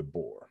equal to the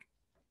bore.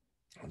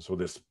 And so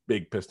this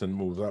big piston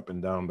moves up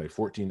and down by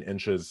 14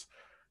 inches.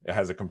 It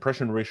has a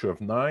compression ratio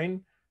of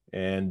 9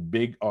 and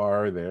big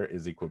R there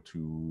is equal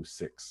to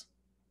 6.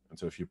 And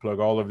so if you plug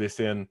all of this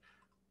in,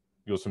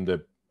 it goes from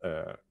the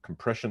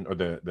compression or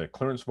the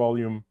clearance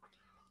volume.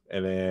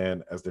 And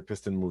then as the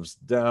piston moves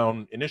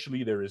down,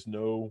 initially there is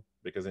no,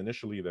 because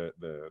initially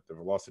the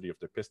velocity of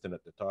the piston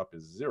at the top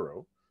is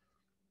 0,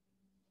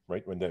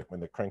 right? When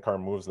the crank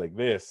arm moves like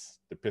this,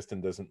 the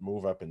piston doesn't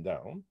move up and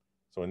down.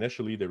 So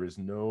initially there is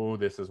no,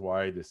 this is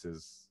why this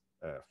is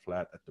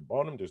flat at the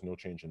bottom. There's no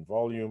change in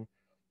volume.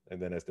 And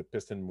then as the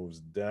piston moves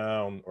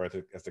down, or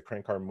as the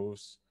crank arm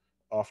moves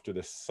off to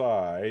the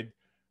side,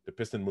 the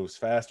piston moves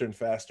faster and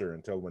faster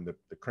until when the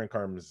crank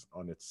arm is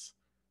on its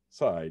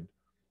side,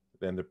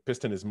 then the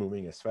piston is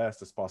moving as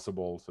fast as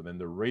possible. So then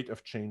the rate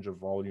of change of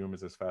volume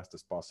is as fast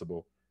as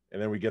possible.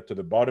 And then we get to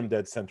the bottom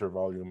dead center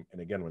volume.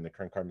 And again, when the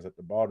crank arm is at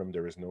the bottom,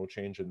 there is no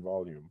change in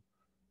volume.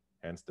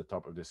 Hence the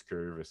top of this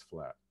curve is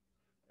flat.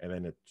 And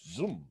then it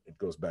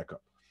goes back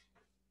up.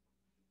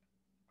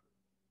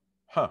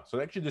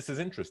 So actually this is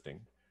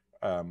interesting.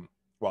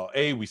 Well,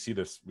 we see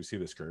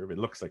this curve. It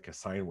looks like a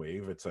sine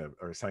wave. It's a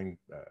sine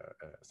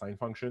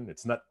function.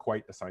 It's not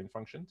quite a sine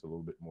function. It's a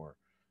little bit more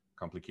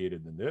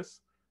complicated than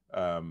this.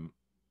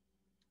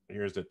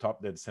 Here's the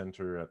top dead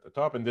center at the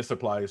top, and this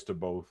applies to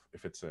both.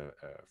 If it's a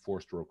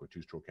 4-stroke or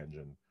 2-stroke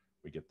engine,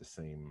 we get the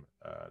same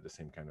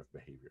kind of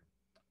behavior.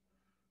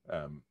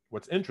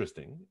 What's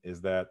interesting is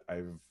that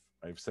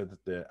I've said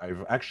that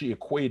I've actually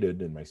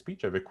equated in my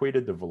speech. I've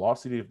equated the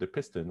velocity of the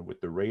piston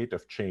with the rate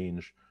of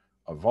change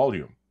of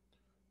volume.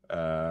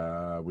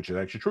 Which is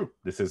actually true.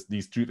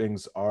 These two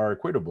things are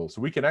equatable.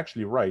 So we can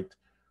actually write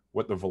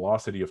what the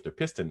velocity of the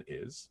piston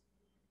is.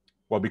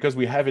 Well, because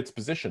we have its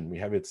position, we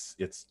have its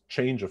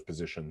change of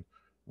position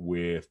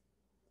with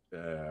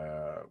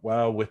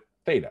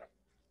theta.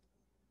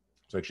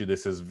 So actually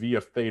this is V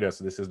of theta.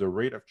 So this is the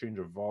rate of change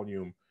of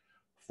volume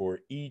for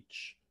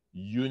each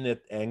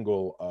unit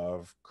angle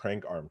of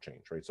crank arm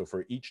change, right? So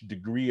for each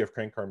degree of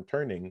crank arm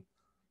turning,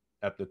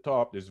 at the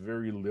top, there's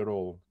very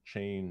little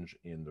change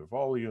in the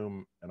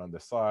volume. And on the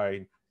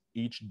side,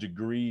 each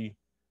degree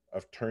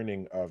of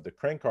turning of the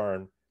crank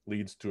arm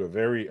leads to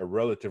a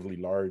relatively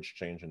large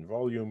change in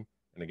volume.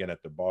 And again,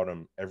 at the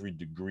bottom, every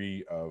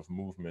degree of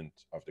movement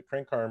of the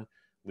crank arm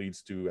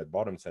leads to, at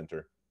bottom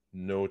center,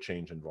 no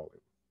change in volume.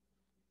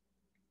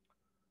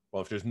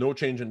 Well, if there's no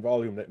change in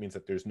volume, that means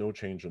that there's no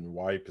change in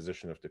Y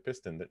position of the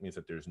piston. That means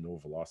that there's no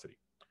velocity.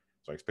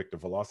 So I expect the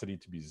velocity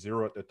to be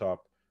 0 at the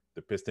top.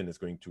 The piston is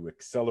going to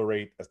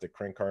accelerate as the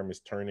crank arm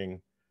is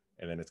turning,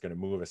 and then it's going to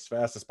move as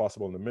fast as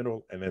possible in the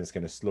middle, and then it's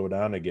going to slow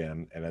down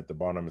again, and at the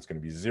bottom it's going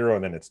to be 0,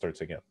 and then it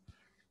starts again.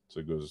 So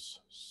it goes,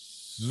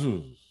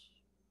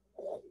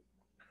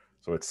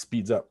 so it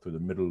speeds up to the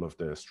middle of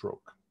the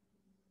stroke.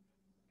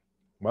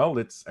 Well,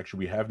 let's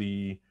actually, we have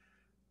the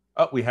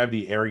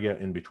area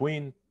in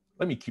between.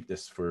 Let me keep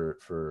this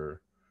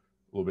for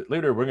little bit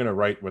later, we're going to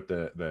write what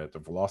the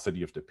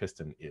velocity of the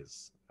piston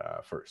is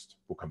first.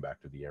 We'll come back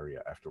to the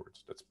area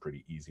afterwards. That's a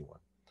pretty easy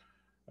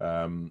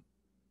one.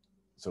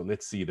 So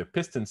let's see the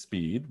piston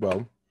speed.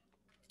 Well,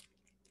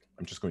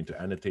 I'm just going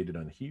to annotate it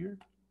on here.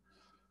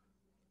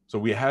 So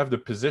we have the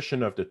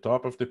position of the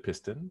top of the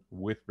piston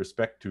with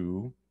respect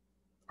to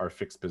our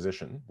fixed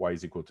position, y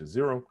is equal to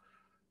 0.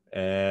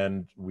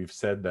 And we've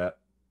said that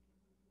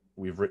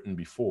we've written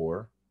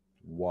before,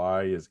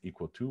 y is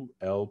equal to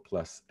L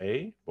plus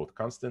A, both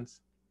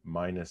constants,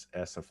 minus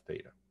S of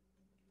theta.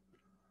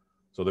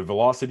 So the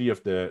velocity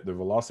of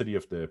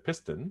the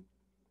piston,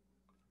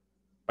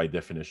 by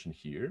definition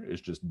here,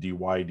 is just dy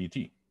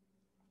dt.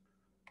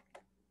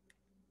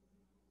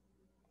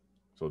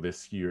 So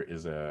this here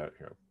is a,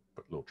 here,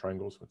 put little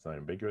triangles so it's not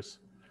ambiguous.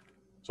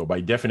 So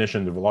by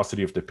definition, the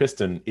velocity of the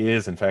piston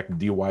is in fact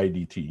dy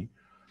dt.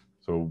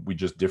 So we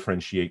just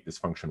differentiate this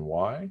function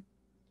y.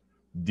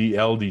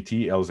 dl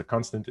dt, L is a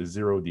constant, is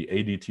 0.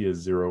 dA dt is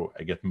 0.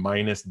 I get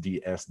minus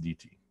ds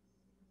dt,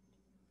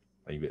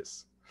 like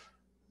this.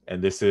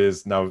 And this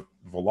is now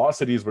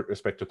velocities with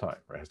respect to time,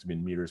 right? It has to be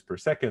in meters per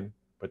second,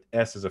 but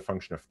s is a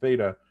function of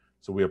theta.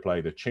 So we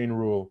apply the chain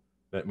rule.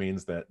 That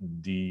means that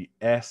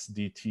ds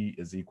dt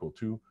is equal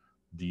to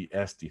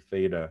ds d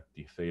theta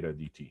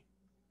dt.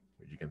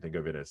 You can think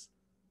of it as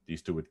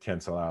these two would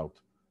cancel out,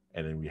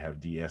 and then we have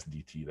ds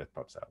dt that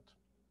pops out.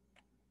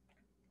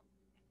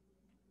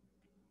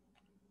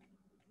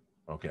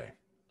 Okay.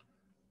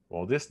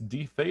 Well, this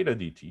d theta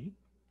dt,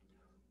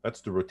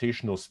 that's the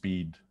rotational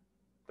speed.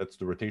 That's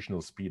the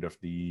rotational speed of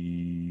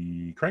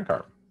the crank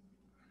arm.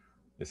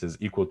 This is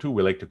equal to,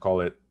 we like to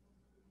call it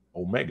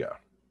omega.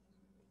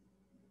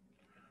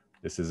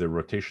 This is a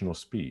rotational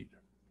speed.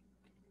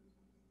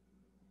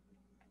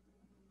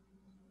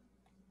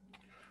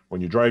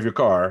 When you drive your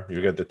car,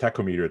 you get the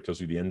tachometer. It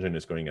tells you the engine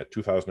is going at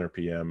 2,000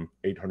 RPM,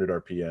 800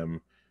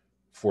 RPM,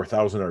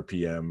 4,000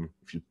 RPM.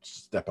 If you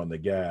step on the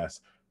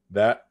gas,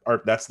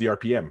 that's the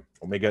RPM.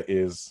 Omega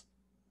is,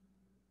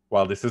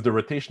 well, this is the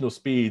rotational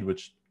speed,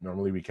 which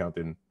normally we count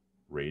in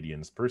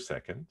radians per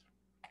second.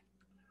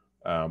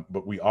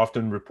 But we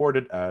often report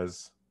it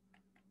as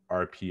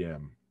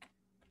RPM,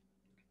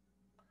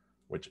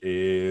 which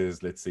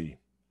is, let's see.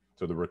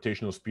 So the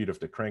rotational speed of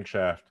the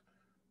crankshaft,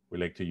 we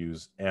like to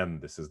use N.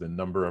 This is the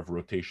number of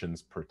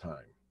rotations per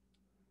time.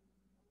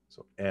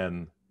 So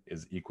N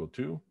is equal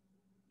to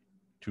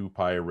 2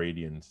 pi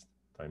radians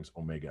times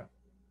omega.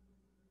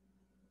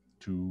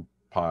 2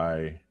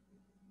 pi,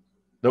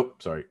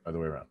 nope, sorry, other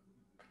way around.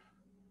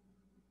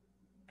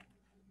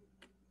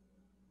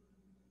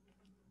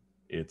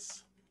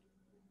 It's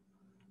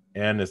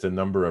N is the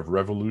number of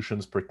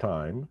revolutions per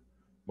time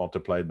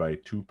multiplied by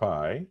 2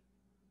 pi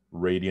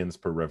radians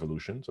per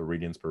revolution. So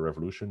radians per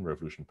revolution,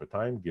 revolution per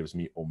time, gives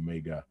me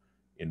omega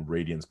in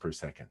radians per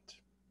second.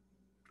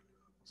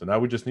 So now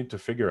we just need to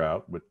figure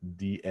out what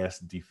ds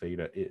d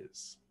theta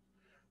is.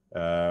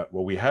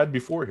 What we had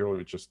before here, let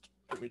me just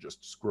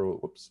scroll,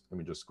 whoops, let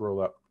me just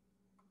scroll up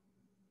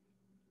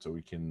so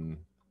we can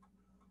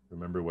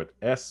remember what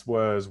S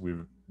was.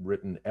 We've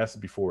written S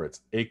before. It's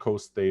a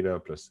cos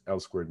theta plus L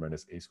squared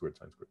minus a squared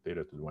sine squared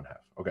theta to the 1/2.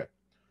 Okay.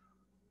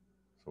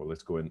 So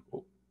let's go in.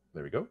 Oh,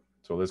 there we go.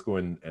 So let's go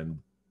in and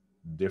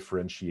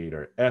differentiate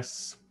our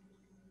S.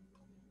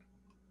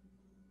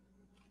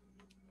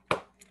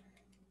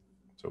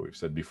 So we've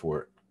said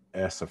before,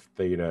 S of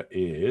theta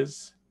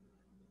is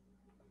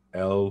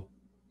L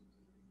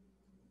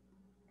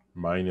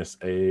minus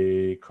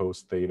a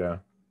cos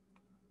theta.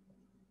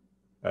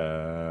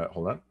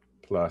 Hold on.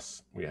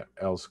 Plus we have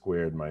L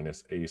squared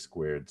minus a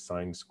squared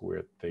sine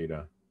squared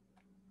theta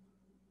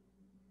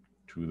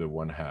to the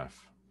 1/2.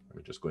 Let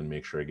me just go and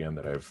make sure again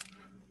that I've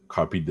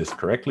copied this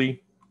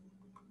correctly.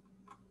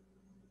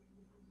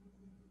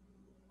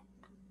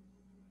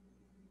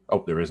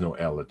 Oh, there is no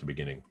L at the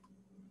beginning.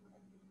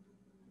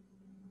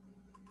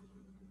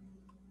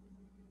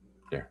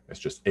 There, it's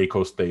just a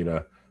cos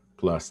theta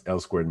plus L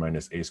squared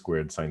minus a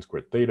squared sine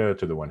squared theta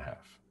to the 1/2.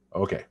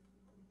 Okay.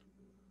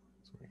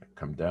 So we're gonna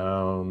come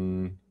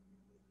down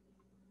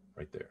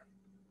right there.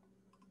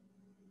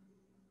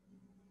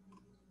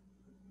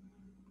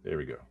 There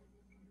we go.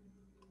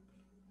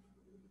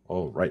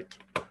 All right.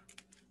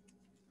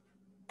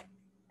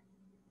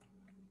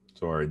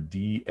 So our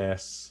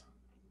ds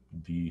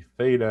d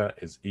theta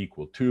is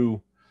equal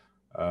to,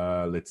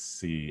 let's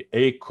see,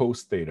 a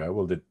cos theta.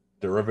 Well, the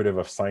derivative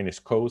of sine is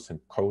cos, and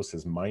cos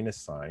is minus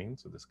sine.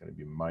 So this is going to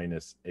be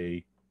minus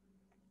a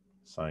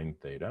sine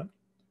theta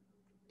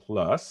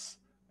plus,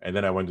 and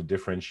then I want to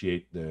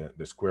differentiate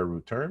the square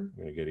root term.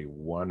 I'm going to get a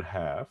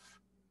 1/2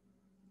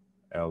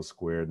 L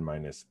squared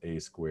minus a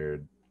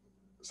squared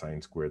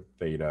sine squared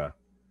theta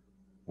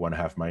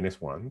 1/2 minus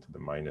 1 to the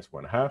minus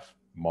 1/2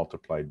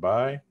 multiplied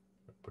by,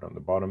 put on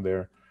the bottom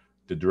there,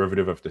 the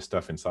derivative of the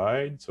stuff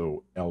inside.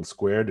 So L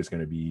squared is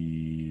going to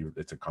be,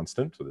 it's a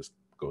constant, so this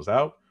goes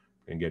out,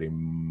 and get a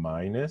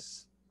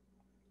minus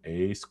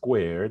a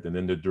squared, and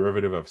then the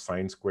derivative of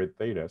sine squared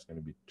theta is going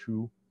to be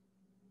 2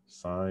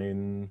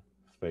 sine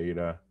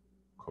theta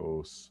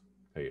cos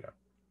theta,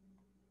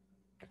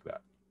 like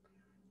that.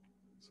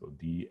 So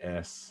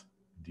ds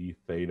d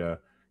theta.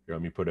 Here,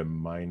 let me put a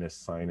minus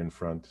sign in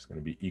front. It's going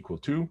to be equal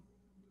to.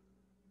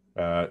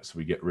 So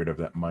we get rid of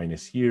that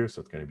minus here.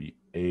 So it's going to be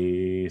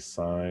a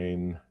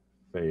sine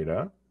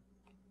theta.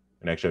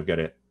 And actually, I've got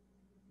it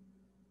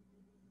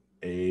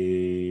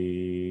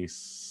a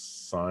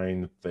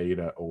sine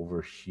theta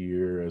over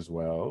here as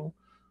well.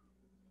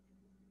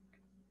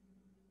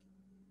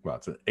 Well,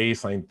 it's an a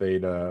sine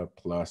theta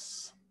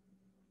plus,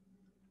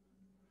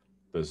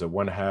 there's a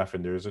 1/2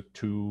 and there's a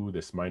 2.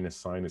 This minus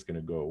sign is going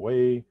to go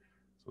away.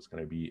 So it's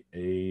going to be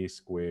a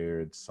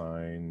squared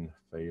sine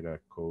theta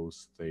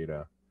cos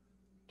theta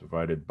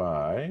divided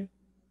by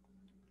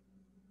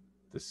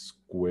the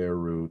square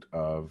root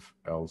of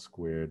L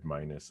squared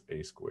minus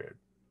a squared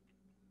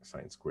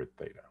sine squared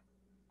theta.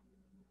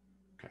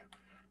 Okay,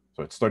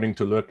 so it's starting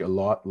to look a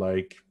lot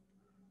like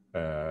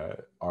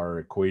our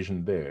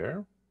equation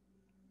there.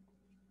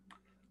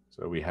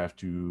 So we have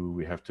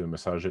to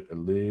massage it a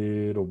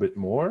little bit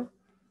more.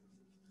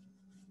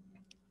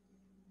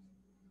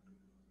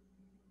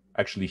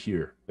 Actually,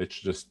 here, let's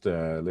just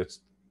this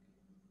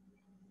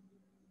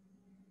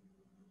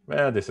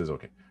is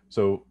okay.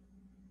 So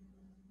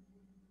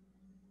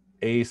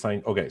a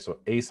sine, okay, so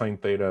a sine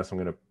theta. So I'm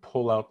going to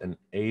pull out an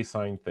a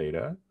sine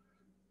theta.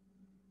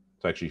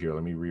 So actually here,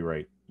 let me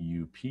rewrite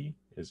UP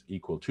is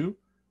equal to,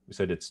 we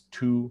said it's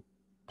 2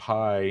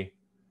 pi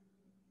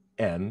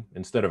n.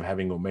 Instead of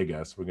having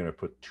omega, so we're going to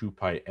put 2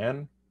 pi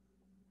n,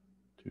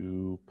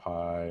 2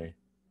 pi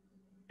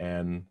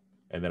n,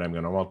 and then I'm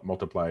going to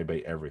multiply by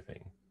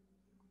everything.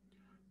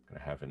 I'm going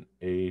to have an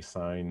a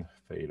sine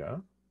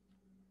theta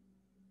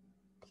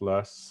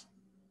plus,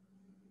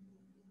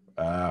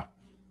 I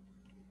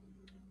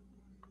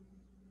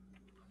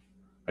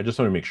just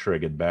want to make sure I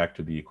get back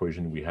to the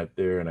equation we had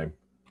there, and I'm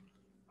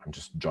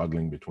just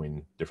juggling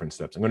between different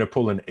steps. I'm going to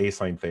pull an a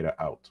sine theta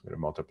out. I'm going to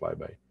multiply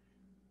by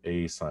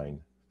a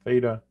sine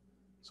theta,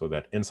 so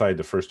that inside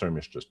the first term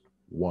is just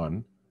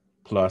 1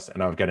 plus,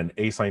 and I've got an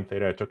a sine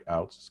theta I took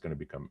out, so it's going to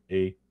become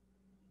a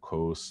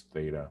cos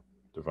theta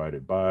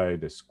divided by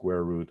the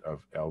square root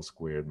of L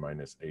squared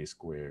minus a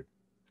squared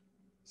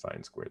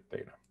sine squared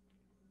theta.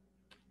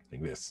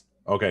 Like this.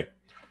 Okay,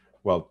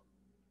 well,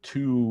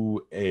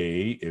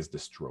 2a is the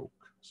stroke.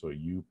 So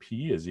UP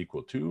is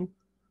equal to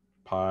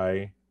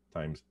pi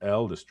times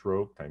L, the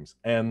stroke, times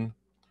n,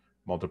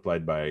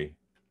 multiplied by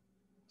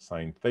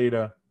sine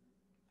theta.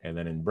 And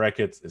then in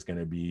brackets, it's going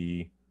to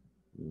be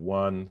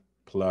 1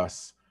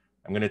 plus,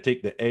 I'm going to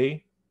take the a,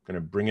 I'm going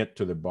to bring it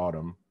to the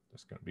bottom.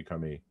 It's going to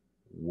become a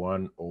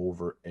 1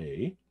 over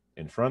a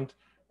in front.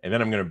 And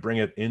then I'm going to bring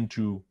it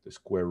into the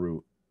square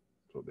root.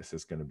 So this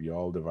is going to be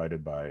all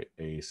divided by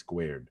a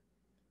squared.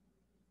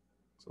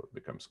 So it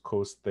becomes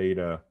cos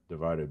theta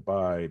divided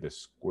by the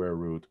square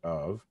root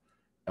of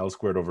L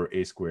squared over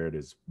a squared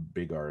is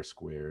big R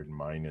squared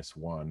minus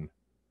 1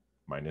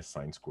 minus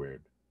sine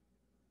squared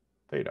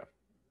theta.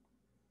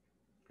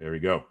 There we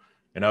go.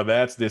 And now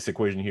that's this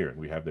equation here.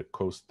 We have the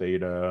cos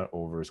theta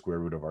over square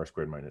root of R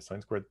squared minus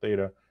sine squared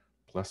theta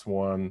plus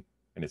 1,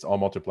 and it's all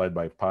multiplied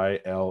by pi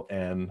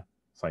ln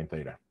sine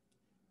theta.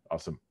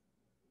 Awesome.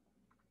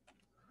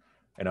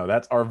 And now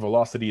that's our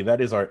velocity. That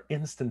is our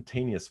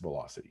instantaneous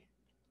velocity.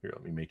 Here,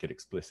 let me make it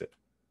explicit.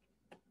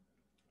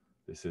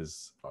 This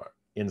is our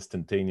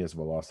instantaneous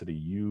velocity,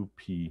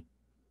 UP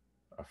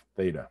of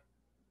theta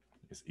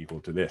is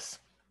equal to this.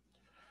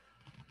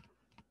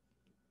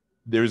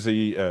 There's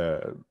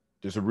a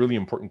really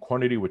important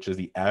quantity, which is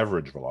the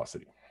average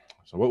velocity.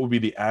 So what would be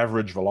the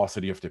average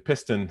velocity of the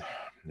piston?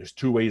 There's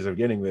two ways of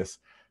getting this.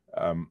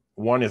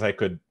 One is I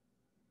could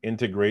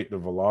integrate the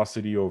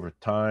velocity over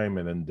time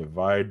and then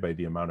divide by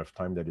the amount of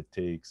time that it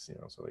takes. You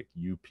know, so like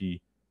UP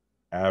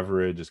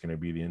average is going to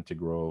be the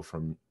integral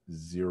from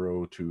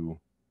 0 to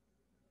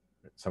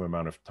some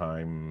amount of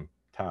time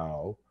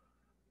tau,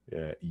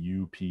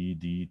 UP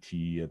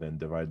dt, and then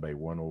divide by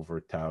 1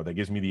 over tau. That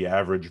gives me the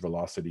average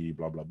velocity,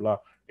 blah, blah, blah.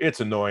 It's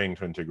annoying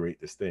to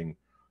integrate this thing.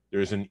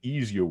 There's an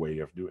easier way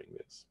of doing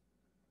this.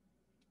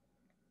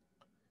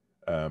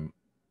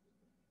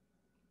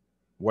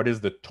 What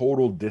is the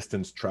total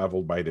distance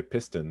traveled by the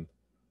piston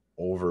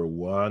over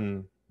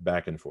one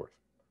back and forth?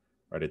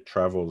 Right, it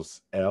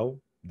travels L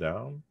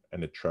down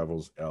and it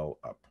travels L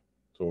up.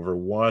 So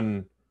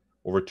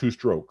over two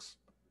strokes,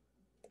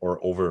 or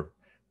over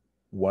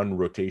one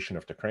rotation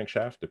of the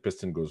crankshaft, the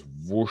piston goes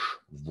whoosh,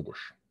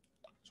 whoosh.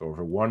 So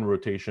over one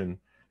rotation,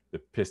 the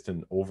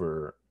piston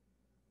over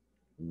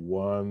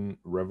one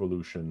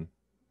revolution,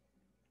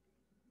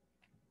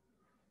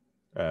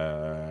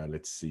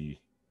 let's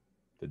see,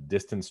 the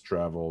distance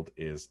traveled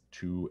is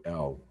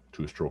 2L,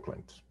 2 stroke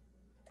lengths.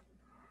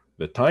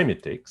 The time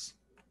it takes,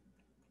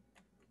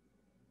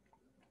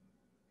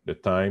 the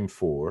time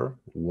for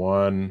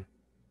one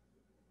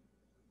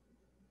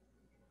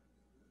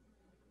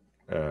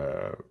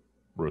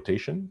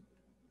rotation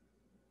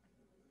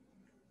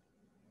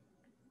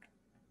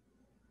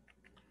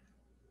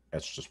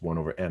that's just 1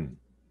 over n.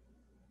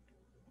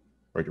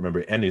 Right?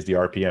 Remember, n is the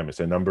RPM. It's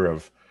a number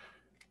of,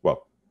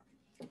 well,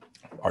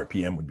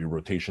 RPM would be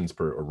rotations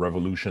per, or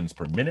revolutions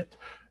per minute.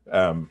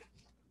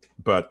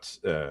 but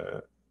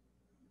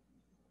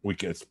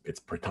it's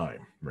per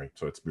time, right?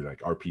 So it's be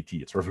like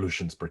RPT, it's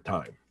revolutions per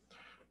time,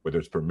 whether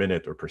it's per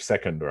minute or per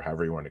second or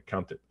however you want to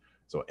count it.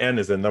 So N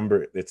is a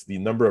number, it's the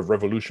number of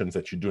revolutions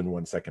that you do in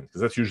 1 second,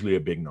 because that's usually a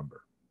big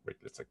number, right?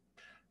 It's like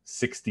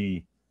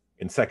 60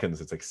 in seconds,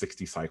 it's like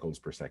 60 cycles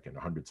per second,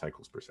 100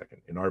 cycles per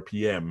second. In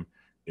RPM,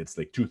 it's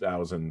like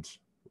 2,000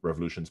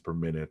 revolutions per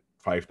minute,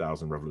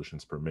 5,000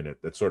 revolutions per minute.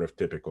 That's sort of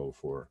typical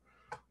for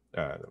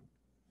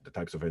the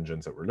types of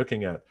engines that we're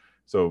looking at.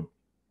 So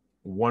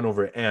 1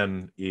 over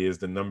N is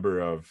the number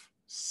of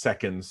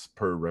seconds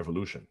per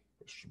revolution,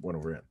 1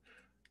 over N.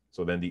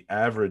 So then the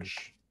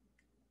average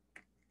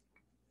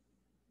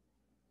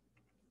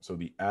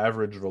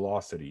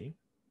velocity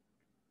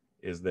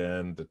is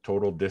then the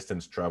total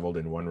distance traveled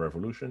in 1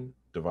 revolution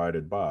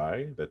divided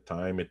by the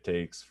time it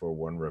takes for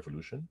 1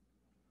 revolution.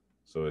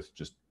 So it's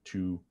just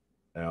 2ln.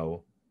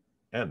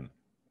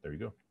 There you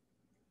go.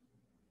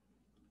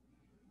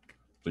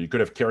 So you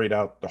could have carried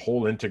out the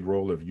whole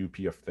integral of up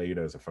of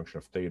theta as a function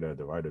of theta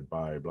divided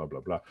by blah, blah,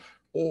 blah.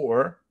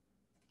 Or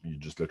you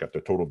just look at the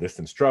total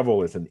distance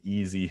travel. It's an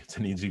easy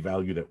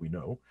value that we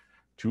know,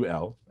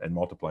 2L, and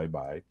multiply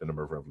by the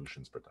number of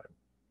revolutions per time.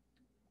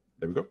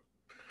 There we go.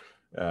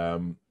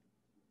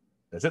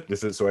 That's it.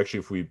 This is, so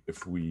actually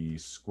if we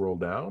scroll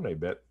down, I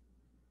bet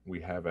we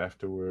have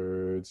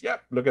afterwards, yeah,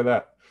 look at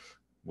that.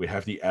 We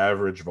have the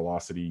average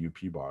velocity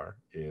UP bar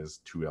is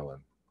 2ln.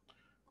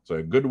 So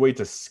a good way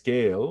to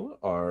scale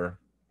our,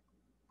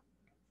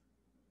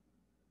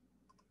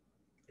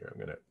 here I'm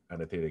going to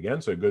annotate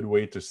again. So a good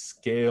way to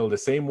scale the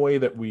same way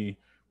that we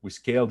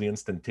scale the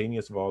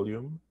instantaneous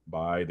volume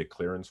by the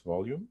clearance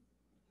volume.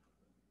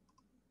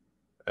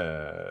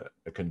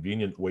 A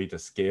convenient way to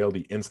scale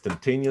the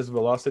instantaneous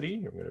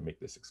velocity, I'm going to make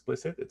this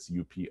explicit, it's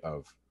up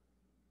of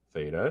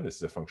theta. This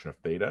is a function of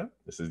theta.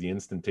 This is the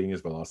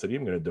instantaneous velocity.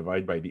 I'm going to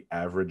divide by the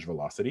average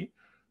velocity.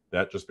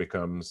 That just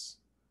becomes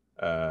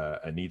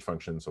a need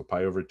function. So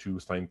pi over 2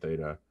 sine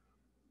theta,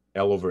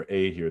 L over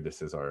A here,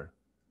 this is our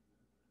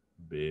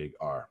big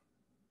R.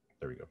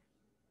 There we go.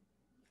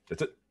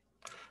 That's it.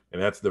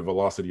 And that's the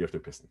velocity of the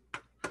piston.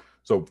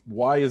 So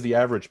why is the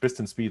average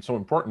piston speed so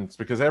important? It's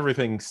because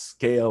everything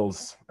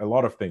scales, a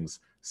lot of things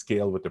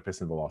scale with the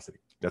piston velocity.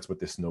 That's what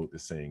this note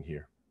is saying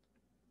here.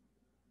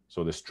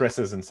 So the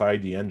stresses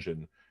inside the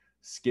engine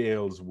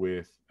scales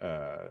with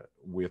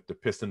the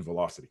piston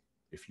velocity.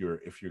 If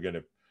you're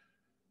gonna,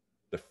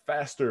 the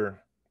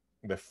faster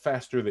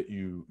that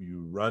you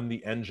run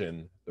the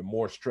engine, the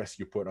more stress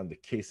you put on the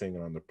casing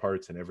and on the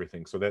parts and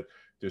everything. So that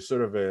there's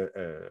sort of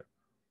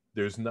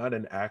there's not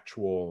an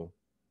actual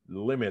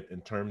limit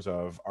in terms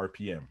of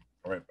RPM,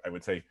 or I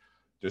would say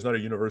there's not a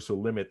universal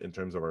limit in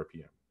terms of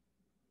RPM.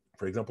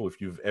 For example,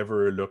 if you've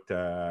ever looked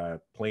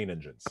at plane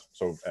engines,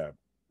 so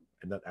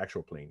not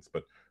actual planes,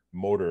 but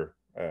model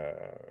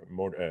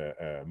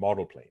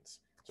planes.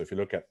 So if you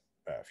look at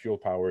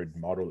fuel-powered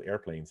model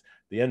airplanes,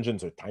 the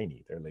engines are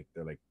tiny. They're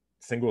like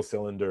single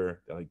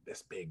cylinder. They're like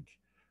this big.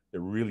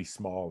 They're really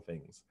small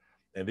things,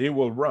 and they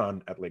will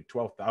run at like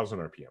 12,000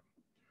 RPM.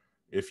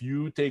 If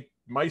you take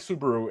my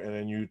Subaru and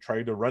then you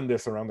try to run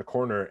this around the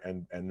corner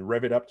and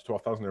rev it up to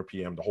 12,000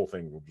 RPM, the whole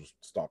thing will just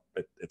stop.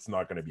 It's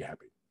not going to be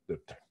happy. The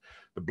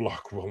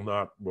block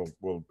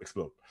will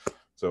explode.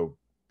 So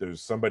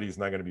somebody's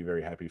not going to be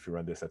very happy if you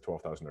run this at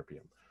 12,000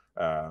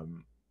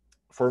 RPM.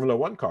 Formula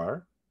One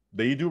car,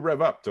 they do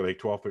rev up to like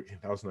 12,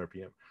 13,000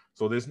 RPM.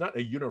 So there's not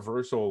a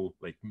universal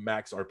like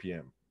max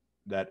RPM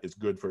that is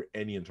good for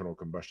any internal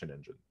combustion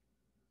engine.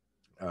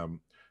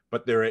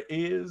 But there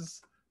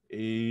is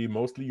a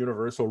mostly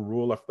universal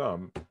rule of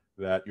thumb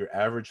that your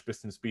average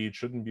piston speed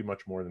shouldn't be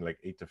much more than like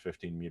 8 to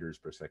 15 meters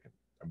per second.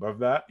 Above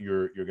that,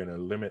 you're going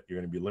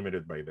to be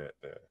limited by the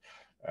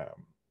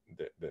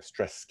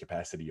stress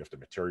capacity of the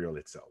material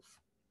itself.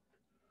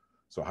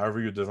 So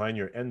however you design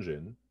your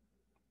engine,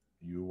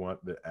 you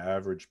want the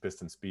average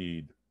piston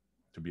speed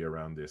to be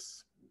around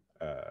this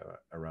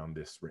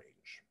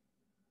range.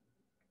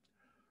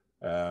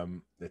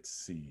 Let's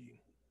see.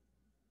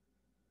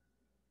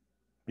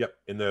 Yep,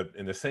 in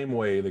the same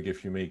way, like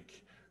if you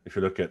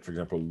look at, for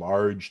example,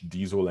 large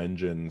diesel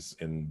engines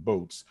in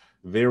boats,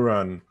 they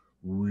run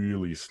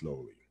really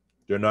slowly.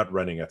 They're not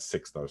running at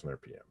 6,000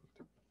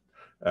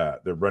 RPM.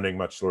 They're running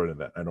much slower than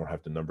that. I don't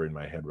have the number in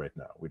my head right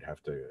now.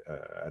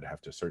 I'd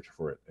have to search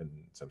for it in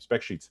some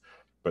spec sheets,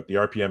 but the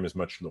RPM is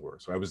much lower.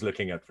 So I was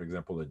looking at, for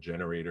example, a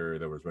generator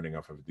that was running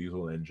off of a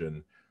diesel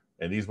engine,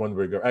 and these ones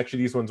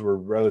were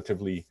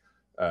relatively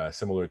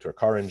similar to a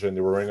car engine.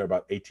 They were running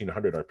about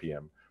 1,800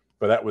 RPM.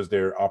 But that was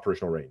their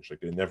operational range.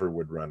 Like they never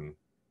would run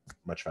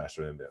much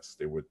faster than this.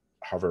 They would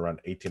hover around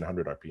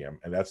 1,800 RPM,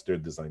 and that's their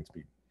design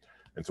speed.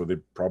 And so they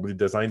probably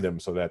designed them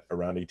so that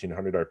around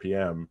 1,800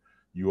 RPM,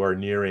 you are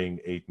nearing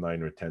 8,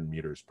 9, or 10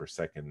 meters per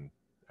second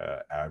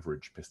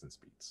average piston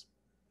speeds.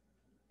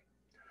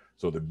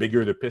 So the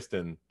bigger the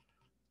piston,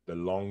 the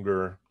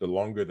longer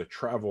the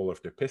travel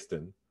of the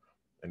piston.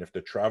 And if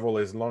the travel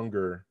is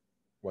longer,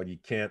 well, you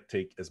can't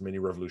take as many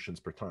revolutions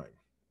per time,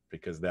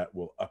 because that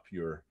will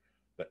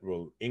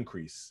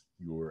increase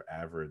your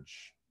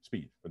average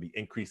speed. But the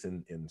increase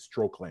in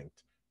stroke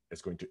length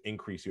is going to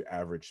increase your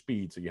average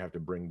speed, so you have to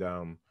bring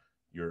down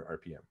your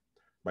RPM.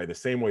 By the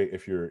same way,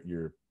 if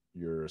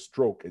your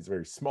stroke is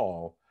very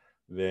small,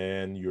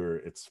 then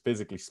it's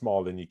physically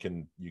small, then you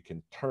can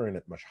turn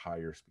at much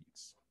higher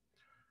speeds.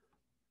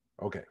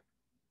 Okay.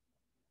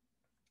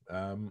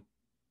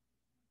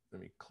 Let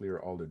me clear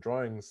all the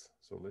drawings.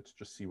 So let's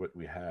just see what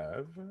we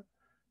have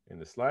in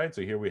the slide.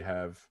 So here we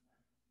have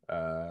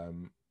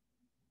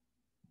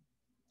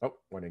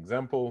one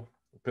example.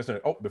 Piston.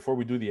 Oh, before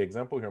we do the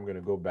example here, I'm going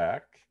to go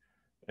back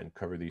and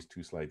cover these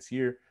two slides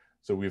here.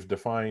 So we've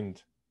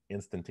defined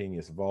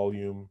instantaneous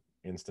volume,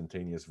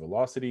 instantaneous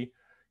velocity.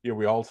 Here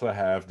we also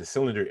have the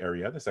cylinder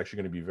area. This is actually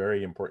going to be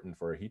very important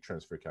for our heat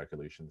transfer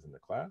calculations in the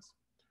class.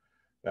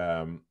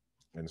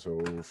 And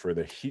so for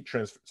the heat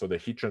transfer, the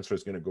heat transfer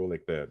is going to go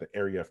like the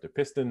area of the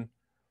piston.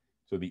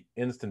 So the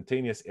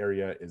instantaneous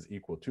area is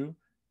equal to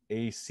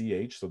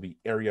ACH, so the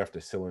area of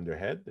the cylinder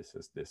head. This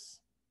is this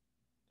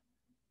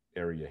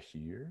area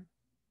here.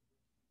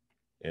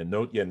 And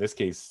note, in this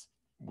case,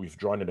 we've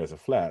drawn it as a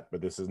flat,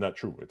 but this is not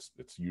true.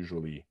 It's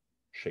usually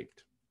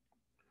shaped.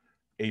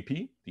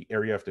 AP, the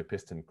area of the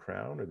piston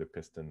crown or the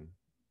piston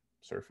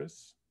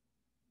surface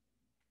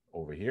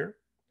over here.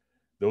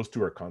 Those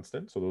two are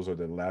constant. So those are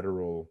the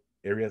lateral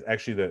areas.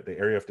 Actually, the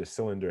area of the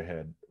cylinder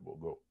head will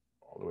go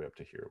all the way up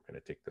to here. We're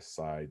going to take the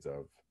sides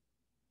of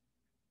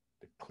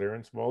the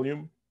clearance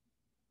volume.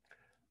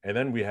 And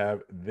then we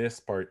have this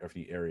part of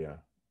the area,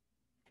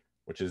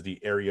 which is the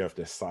area of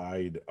the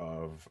side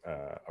of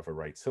a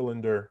right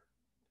cylinder,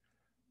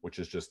 which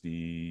is just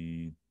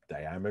the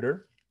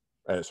diameter,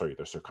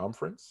 the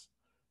circumference,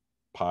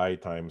 pi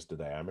times the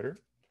diameter.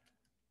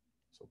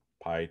 So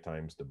pi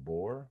times the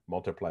bore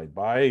multiplied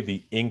by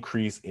the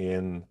increase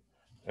in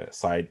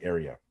side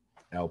area,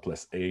 L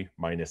plus A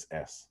minus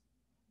S.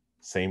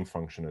 Same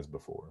function as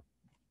before.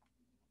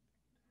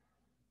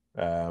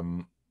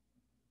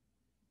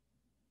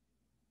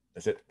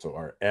 That's it. So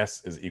our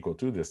S is equal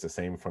to this, the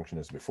same function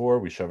as before.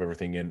 We shove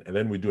everything in, and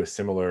then we do a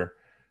similar,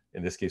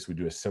 in this case, we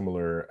do a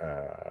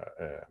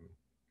similar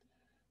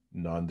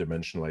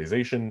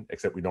non-dimensionalization,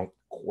 except we don't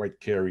quite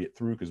carry it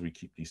through because we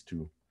keep these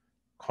two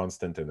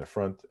constant in the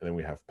front. And then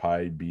we have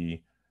pi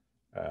B,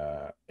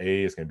 A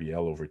is going to be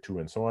L over 2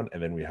 and so on.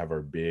 And then we have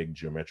our big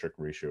geometric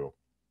ratio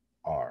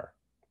R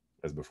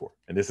as before.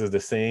 And this is the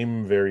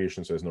same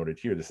variation. So as noted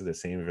here, this is the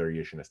same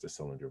variation as the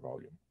cylinder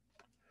volume.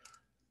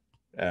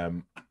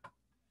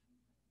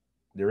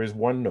 There is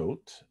one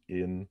note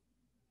in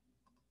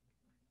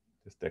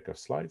this deck of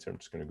slides. I'm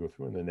just going to go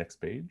through on the next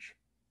page.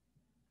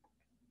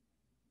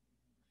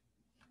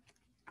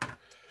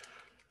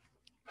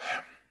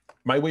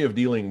 My way of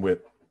dealing with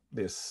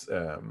this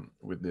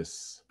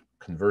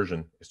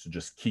conversion is to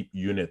just keep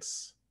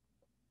units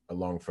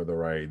along for the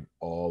ride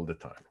all the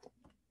time.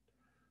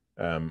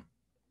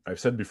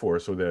 I've said before,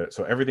 so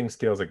everything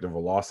scales, like the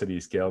velocity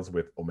scales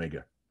with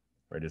omega,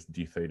 right? It's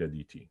d theta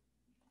dt.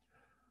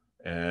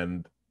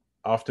 And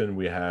often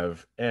we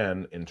have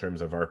n in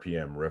terms of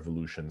RPM,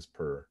 revolutions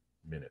per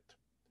minute.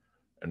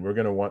 And we're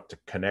going to want to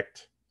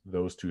connect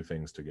those two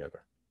things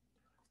together.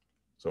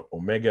 So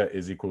omega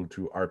is equal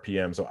to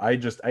RPM. So I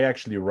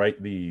actually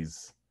write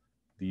these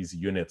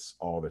units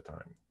all the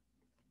time.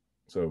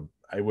 So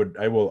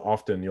you'll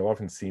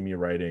often see me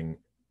writing,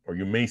 or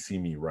you may see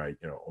me write,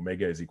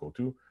 omega is equal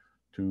to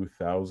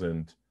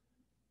 2,000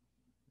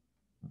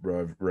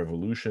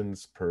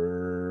 revolutions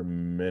per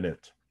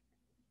minute.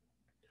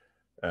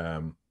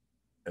 And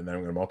then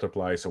I'm going to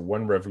multiply. So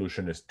one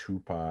revolution is 2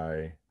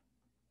 pi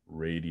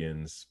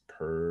radians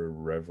per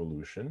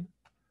revolution.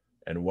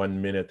 And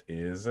 1 minute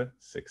is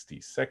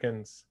 60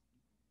 seconds.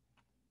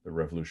 The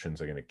revolutions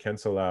are going to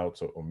cancel out.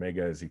 So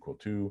omega is equal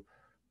to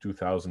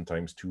 2,000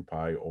 times 2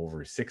 pi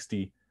over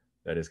 60.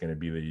 That is going to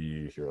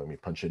be here, let me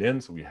punch it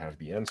in. So we have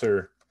the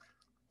answer.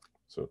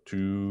 So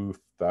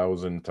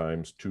 2,000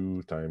 times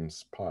 2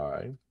 times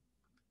pi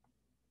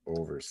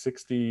over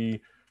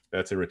 60.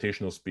 That's a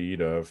rotational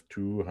speed of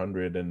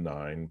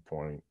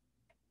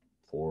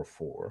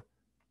 209.44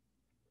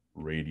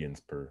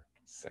 radians per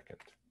second.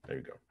 There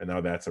you go. And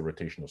now that's a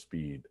rotational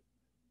speed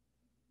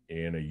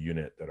in a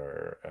unit that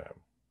our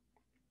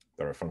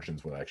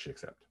functions will actually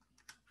accept.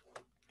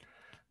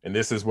 And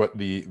this is what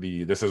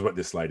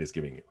this slide is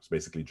giving you. It's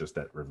basically just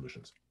that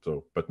revolutions.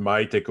 So, but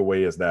my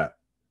takeaway is that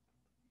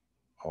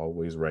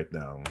always write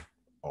down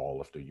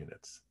all of the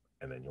units,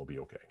 and then you'll be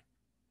okay.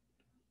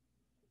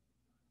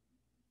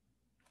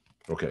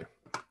 Okay,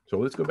 so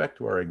let's go back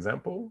to our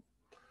example.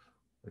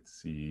 Let's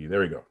see, there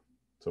we go.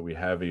 So we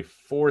have a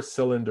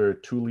 4-cylinder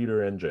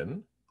 2-liter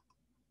engine.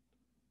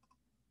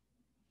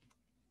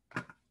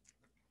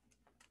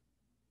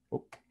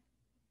 Oh,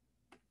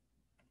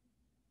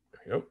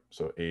 there we go.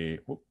 So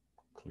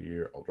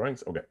clear all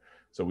drawings. Okay,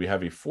 so we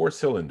have a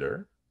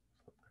 4-cylinder.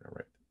 All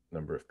right,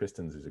 number of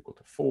pistons is equal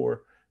to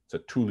 4. It's a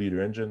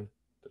 2-liter engine.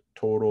 The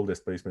total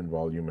displacement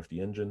volume of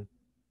the engine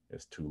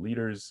is 2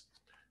 liters.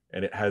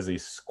 And it has a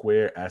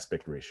square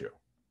aspect ratio.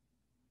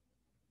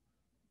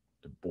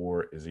 The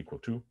bore is equal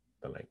to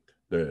the length,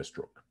 the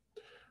stroke.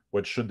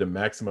 what should the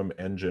maximum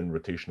engine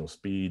rotational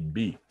speed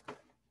be?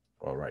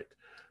 All right.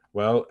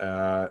 Well,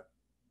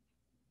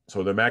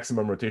 so the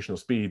maximum rotational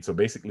speed, so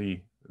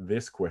basically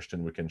this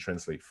question we can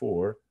translate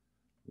for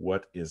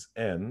what is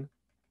N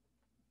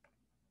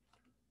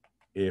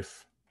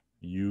if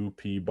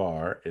UP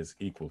bar is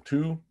equal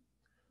to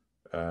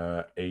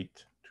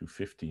 8 to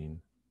 15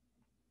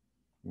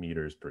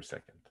 meters per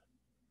second.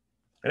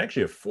 And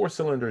actually a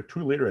 4-cylinder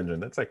 2-liter engine,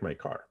 that's like my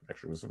car,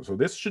 actually. So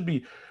this should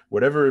be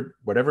whatever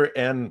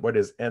N, what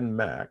is N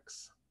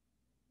max?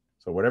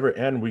 So whatever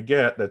N we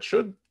get, that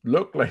should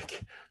look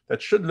like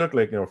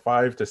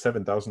 5 to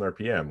 7,000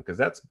 RPM, because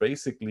that's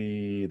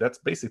basically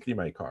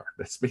my car.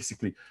 That's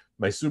basically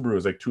my Subaru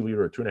is like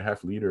 2-liter or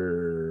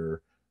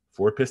 2.5-liter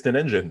 4-piston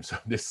engine. So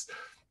this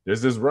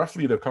is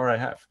roughly the car I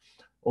have.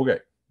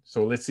 Okay,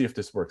 so let's see if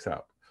this works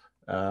out.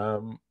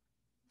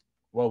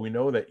 Well, we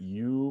know that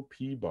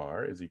UP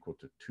bar is equal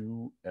to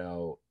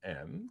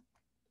 2LN,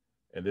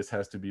 and this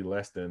has to be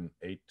less than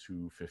 8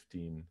 to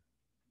 15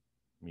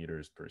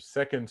 meters per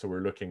second. So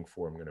we're looking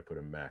for, I'm going to put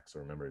a max. So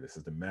remember, this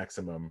is the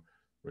maximum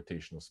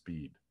rotational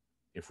speed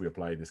if we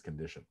apply this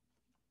condition.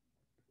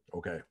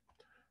 Okay,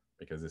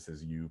 because this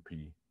is UP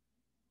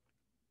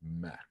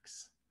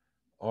max.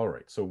 All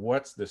right, so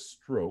what's the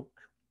stroke?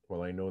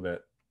 Well, I know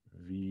that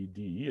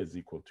VD is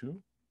equal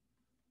to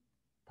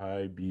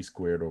pi b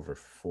squared over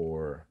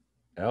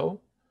 4L.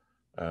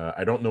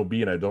 I don't know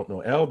B and I don't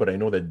know L, but I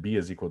know that B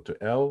is equal to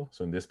L.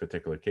 So in this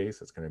particular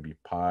case, it's going to be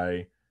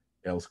pi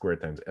L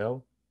squared times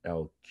L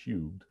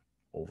cubed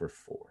over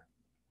 4.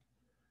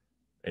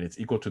 And it's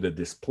equal to the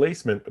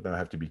displacement, but now I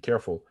have to be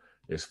careful.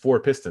 There's 4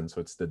 pistons,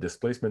 so it's the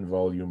displacement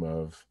volume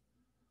of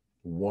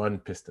 1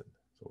 piston.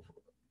 So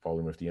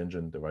volume of the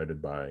engine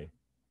divided by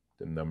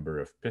the number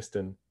of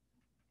piston.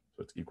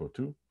 So it's equal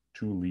to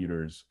 2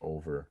 liters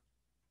over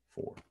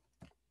 4.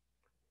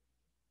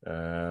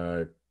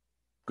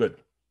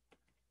 Good.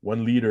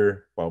 1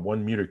 liter, well,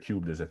 1 meter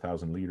cubed is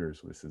 1,000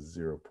 liters. So this is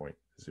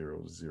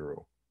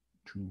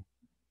 0.002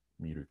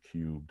 meter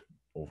cubed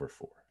over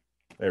 4.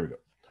 There we go.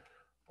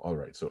 All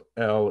right, so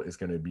L is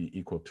going to be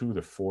equal to,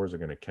 the 4s are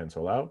going to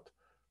cancel out.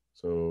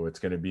 So it's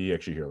going to be,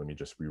 actually here, let me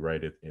just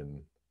rewrite it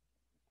in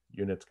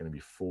units. It's going to be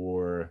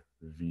 4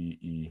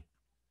 VE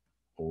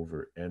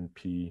over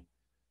NP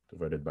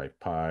divided by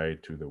pi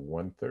to the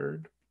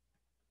 1/3.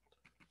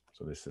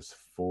 So this is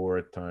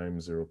 4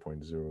 times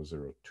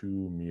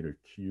 0.002 meter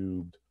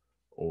cubed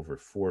over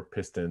 4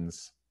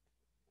 pistons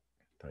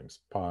times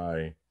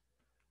pi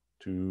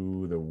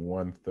to the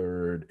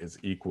 1/3 is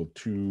equal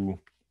to,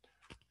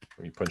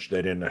 let me punch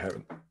that in. I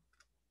haven't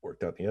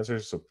worked out the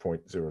answers. So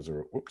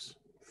 0.00, whoops,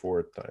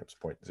 4 times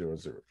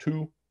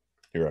 0.002.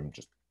 Here I'm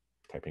just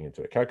typing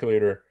into a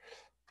calculator.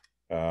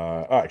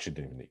 I actually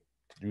didn't even need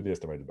to do this.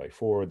 Divided by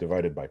 4,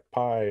 divided by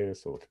pi,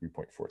 so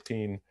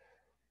 3.14.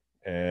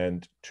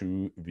 And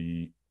to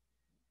the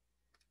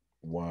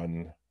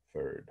 1/3.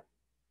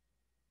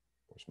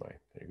 Where's my,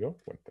 there you go,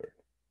 1/3.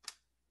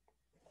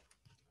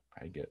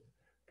 I get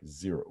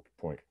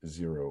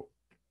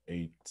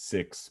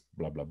 0.086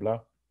 blah, blah, blah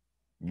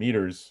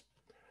meters.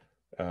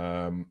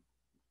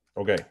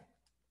 Okay.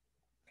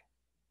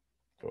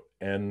 So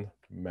N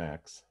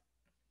max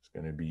is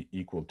going to be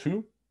equal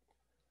to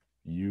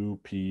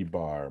UP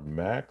bar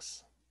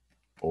max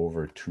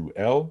over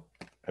 2L.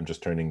 I'm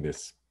just turning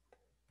this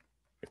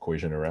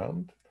equation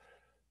around.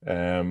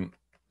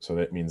 So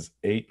that means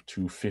 8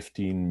 to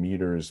 15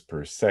 meters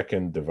per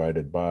second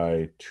divided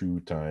by 2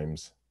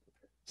 times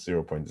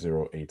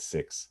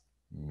 0.086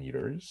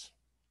 meters.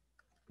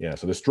 Yeah,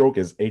 so the stroke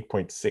is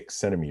 8.6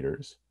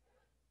 centimeters,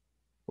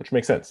 which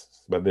makes sense.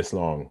 It's about this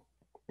long.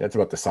 That's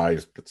about the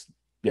size. That's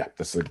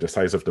like the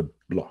size of the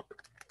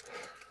block.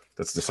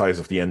 That's the size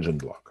of the engine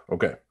block.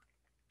 Okay.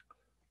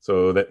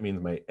 So that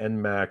means my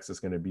N max is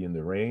going to be in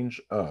the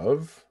range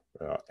of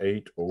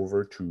 8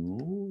 over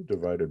 2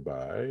 divided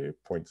by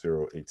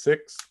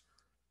 0.086.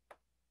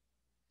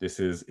 This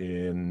is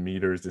in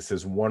meters. This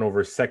is 1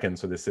 over second.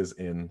 So this is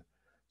in,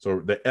 so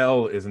the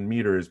L is in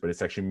meters, but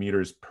it's actually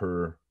meters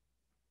per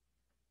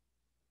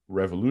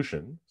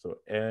revolution. So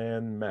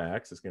N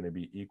max is going to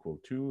be equal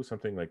to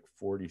something like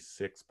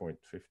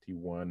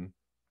 46.51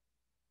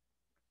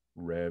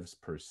 revs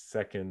per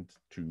second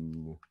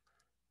to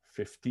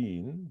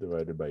 15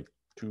 divided by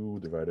 2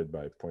 divided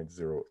by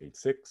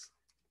 0.086,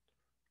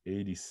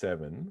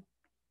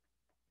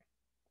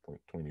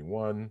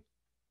 87.21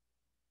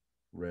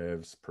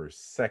 revs per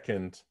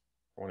second.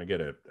 I want to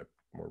get a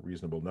more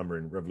reasonable number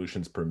in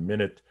revolutions per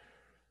minute.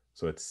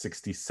 So it's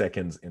 60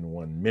 seconds in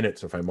 1 minute.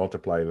 So if I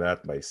multiply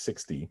that by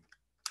 60,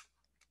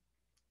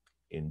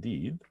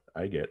 indeed,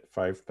 I get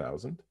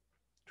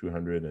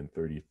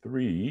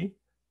 5,233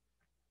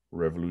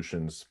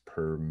 revolutions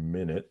per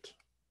minute,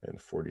 and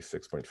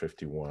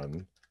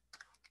 46.51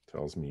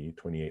 tells me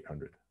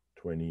 2,800,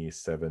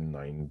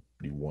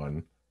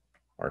 2791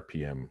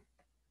 RPM.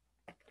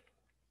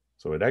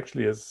 So it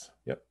actually is,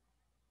 yep.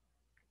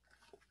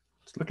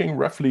 It's looking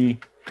roughly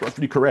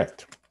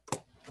correct.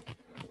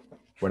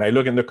 When I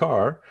look in the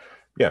car,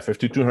 yeah,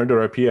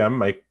 5,200 RPM,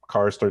 my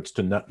car starts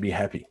to not be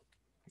happy.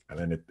 and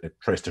then it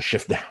tries to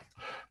shift down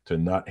to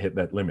not hit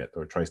that limit,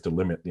 or tries to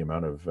limit the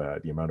amount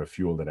of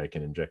fuel that I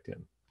can inject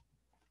in.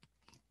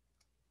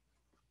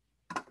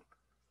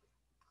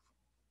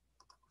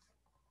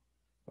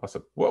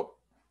 Awesome. Whoa.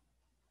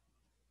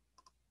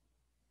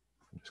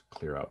 Just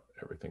clear out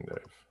everything that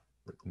I've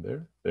written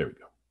there. There we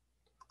go.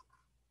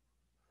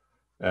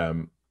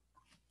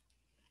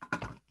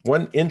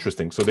 One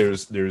interesting, so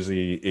there's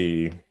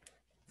a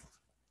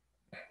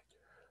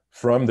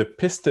from the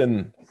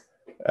piston,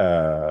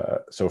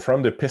 so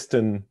from the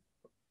piston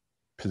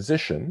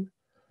position,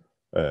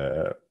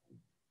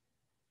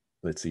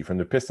 let's see, from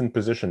the piston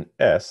position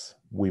S,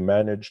 we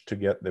managed to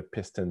get the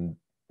piston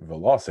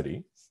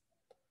velocity,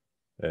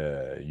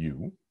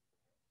 U,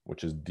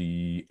 which is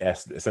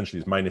ds, essentially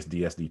is minus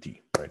ds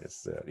dt, right?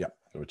 It's, yeah,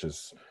 which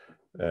is,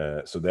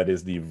 so that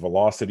is the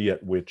velocity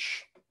at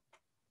which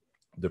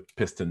the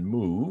piston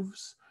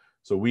moves.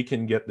 So we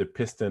can get the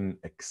piston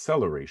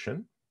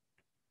acceleration.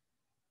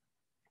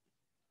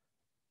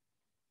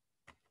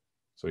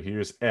 So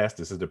here's S,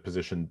 this is the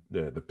position,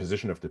 the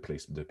position of the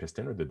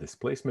piston, or the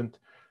displacement.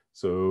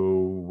 So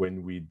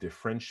when we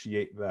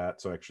differentiate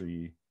that, so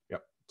actually, yeah,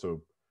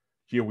 so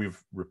here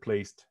we've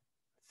replaced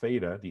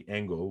theta, the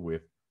angle,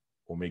 with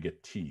omega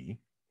t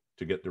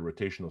to get the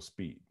rotational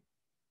speed.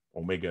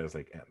 Omega is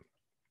like m.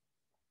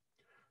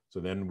 So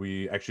then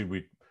we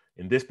actually,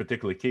 in this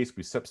particular case,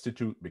 we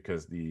substitute,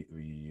 because they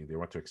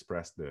want to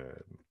express the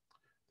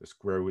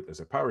square root as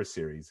a power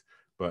series,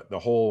 but the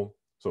whole,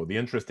 so the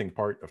interesting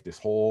part of this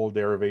whole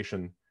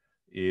derivation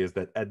is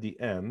that at the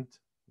end,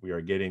 we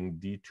are getting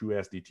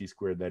d2s dt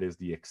squared, that is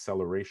the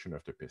acceleration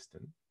of the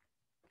piston,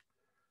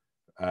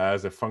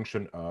 as a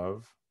function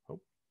of,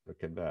 oh,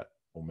 look at that,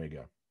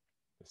 omega.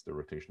 It's the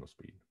rotational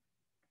speed.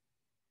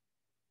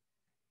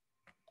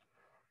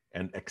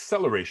 And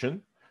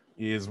acceleration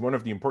is one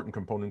of the important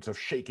components of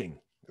shaking.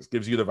 This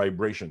gives you the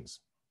vibrations.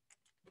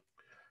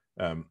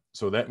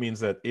 So that means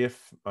that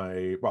if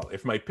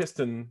my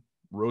piston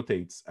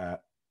rotates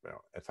at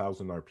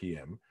 1,000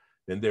 RPM,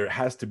 then there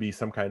has to be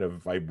some kind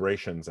of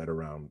vibrations at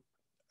around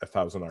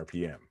 1,000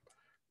 RPM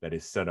that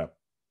is set up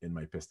in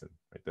my piston,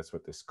 right? That's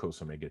what this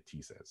cos omega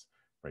t says,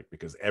 right?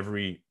 Because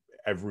every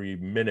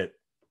minute,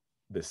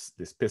 this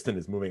piston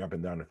is moving up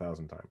and down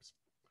 1,000 times.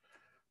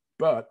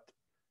 But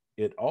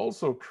it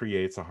also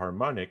creates a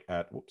harmonic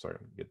at, whoops, sorry,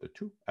 get the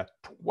 2, at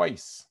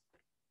twice,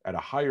 at a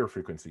higher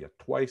frequency, at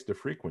twice the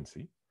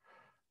frequency,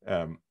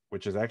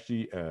 which is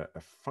actually a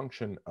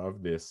function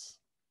of this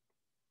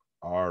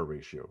R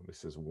ratio.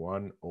 This is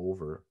 1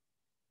 over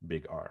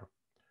big R.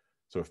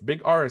 So if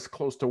big R is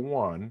close to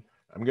 1,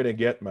 I'm going to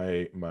get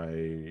my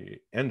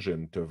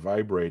engine to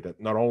vibrate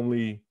at not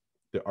only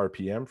the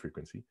RPM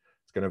frequency,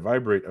 it's going to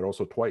vibrate at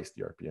also twice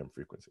the RPM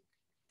frequency.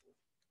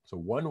 So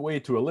one way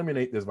to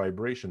eliminate this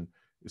vibration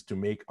is to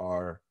make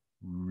R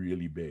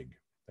really big.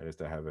 That is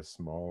to have a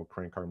small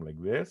crank arm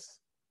like this,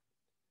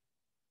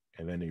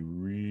 and then a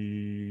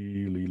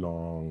really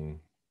long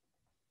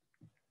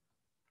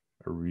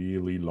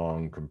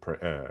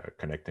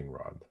connecting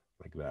rod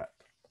like that.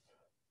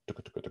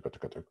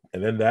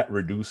 And then that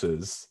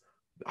reduces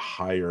the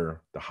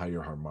higher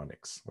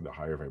harmonics, or the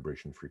higher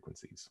vibration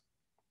frequencies.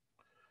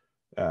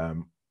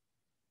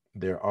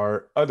 There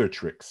are other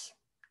tricks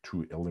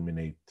to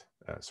eliminate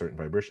certain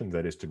vibrations.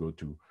 That is to go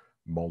to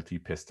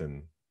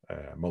multi-piston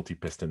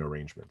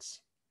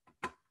arrangements.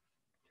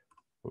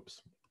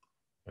 Oops.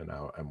 And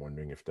now I'm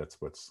wondering if that's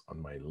what's on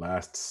my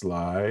last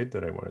slide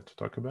that I wanted to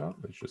talk about.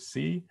 Let's just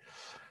see.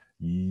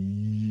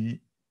 Yeah,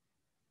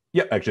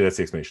 actually that's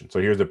the explanation. So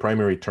here's the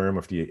primary term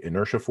of the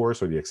inertia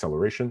force, or the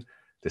acceleration.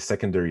 The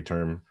secondary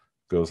term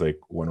goes like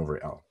 1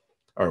 over L,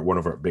 or 1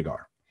 over big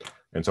R.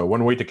 And so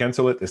one way to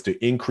cancel it is to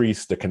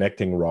increase the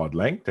connecting rod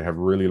length, to have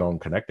really long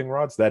connecting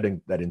rods. That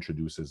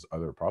introduces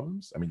other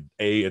problems. I mean,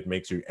 it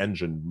makes your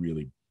engine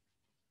really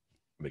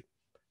like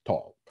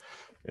tall,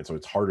 and so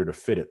it's harder to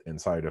fit it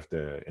inside of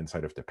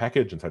the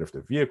package, inside of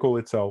the vehicle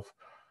itself.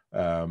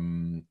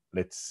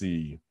 Let's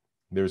see.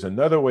 There's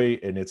another way,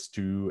 and it's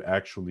to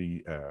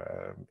actually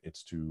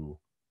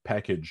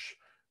package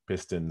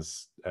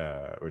pistons,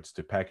 or it's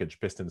to package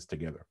pistons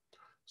together.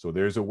 So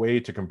there's a way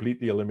to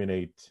completely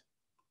eliminate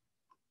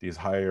these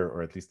higher,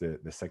 or at least the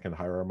second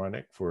higher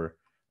harmonic, for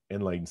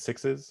inline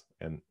 6s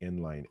and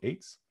inline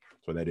 8s.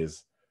 So that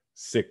is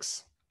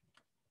 6.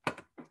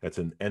 That's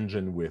an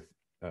engine with,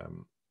 let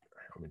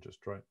me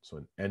just try it. So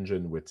an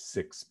engine with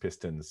 6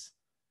 pistons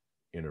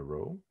in a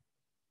row.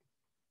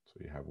 So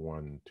you have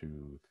 1,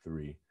 2,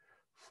 3,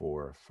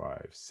 4,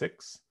 5,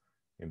 6.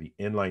 And the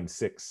inline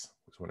 6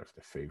 was one of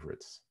the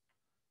favorites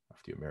of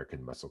the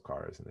American muscle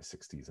cars in the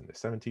 60s and the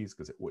 70s,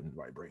 because it wouldn't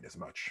vibrate as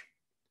much.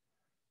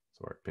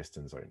 So our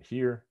pistons are in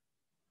here.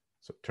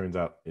 So it turns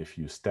out if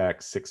you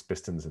stack 6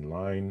 pistons in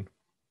line,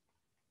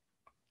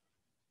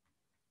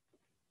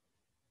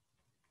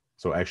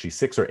 so actually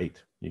 6 or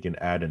 8, you can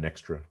add an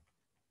extra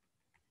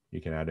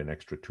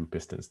 2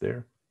 pistons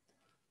there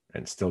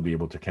and still be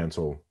able to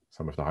cancel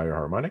some of the higher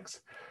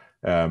harmonics.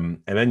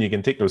 And then you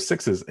can take those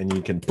 6s and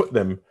you can put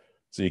them,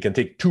 so you can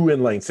take 2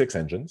 inline 6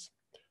 engines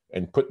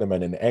and put them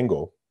at an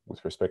angle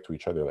with respect to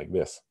each other like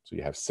this. So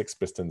you have 6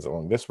 pistons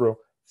along this row,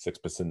 6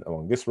 pistons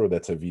along this row,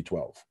 that's a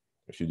V12.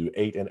 If you do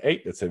 8 and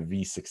 8, that's a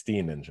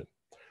V16 engine.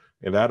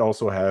 And that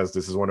also has,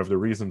 this is one of the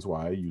reasons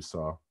why you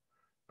saw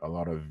a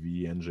lot of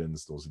V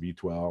engines, those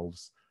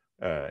V12s,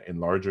 in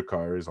larger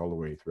cars all the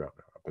way throughout,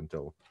 up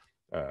until,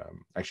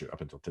 actually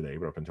up until today,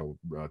 but up until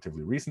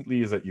relatively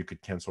recently, is that you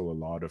could cancel a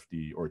lot of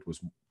the, or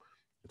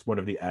it's one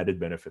of the added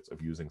benefits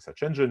of using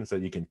such engines,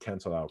 that you can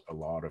cancel out a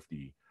lot of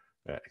the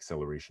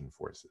acceleration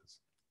forces.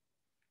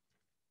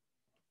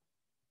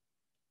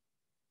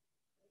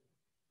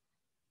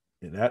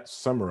 And that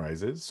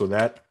summarizes, so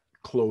that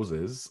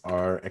closes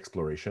our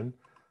exploration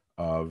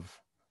of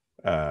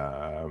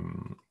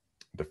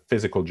the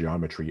physical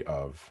geometry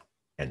of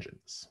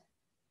engines.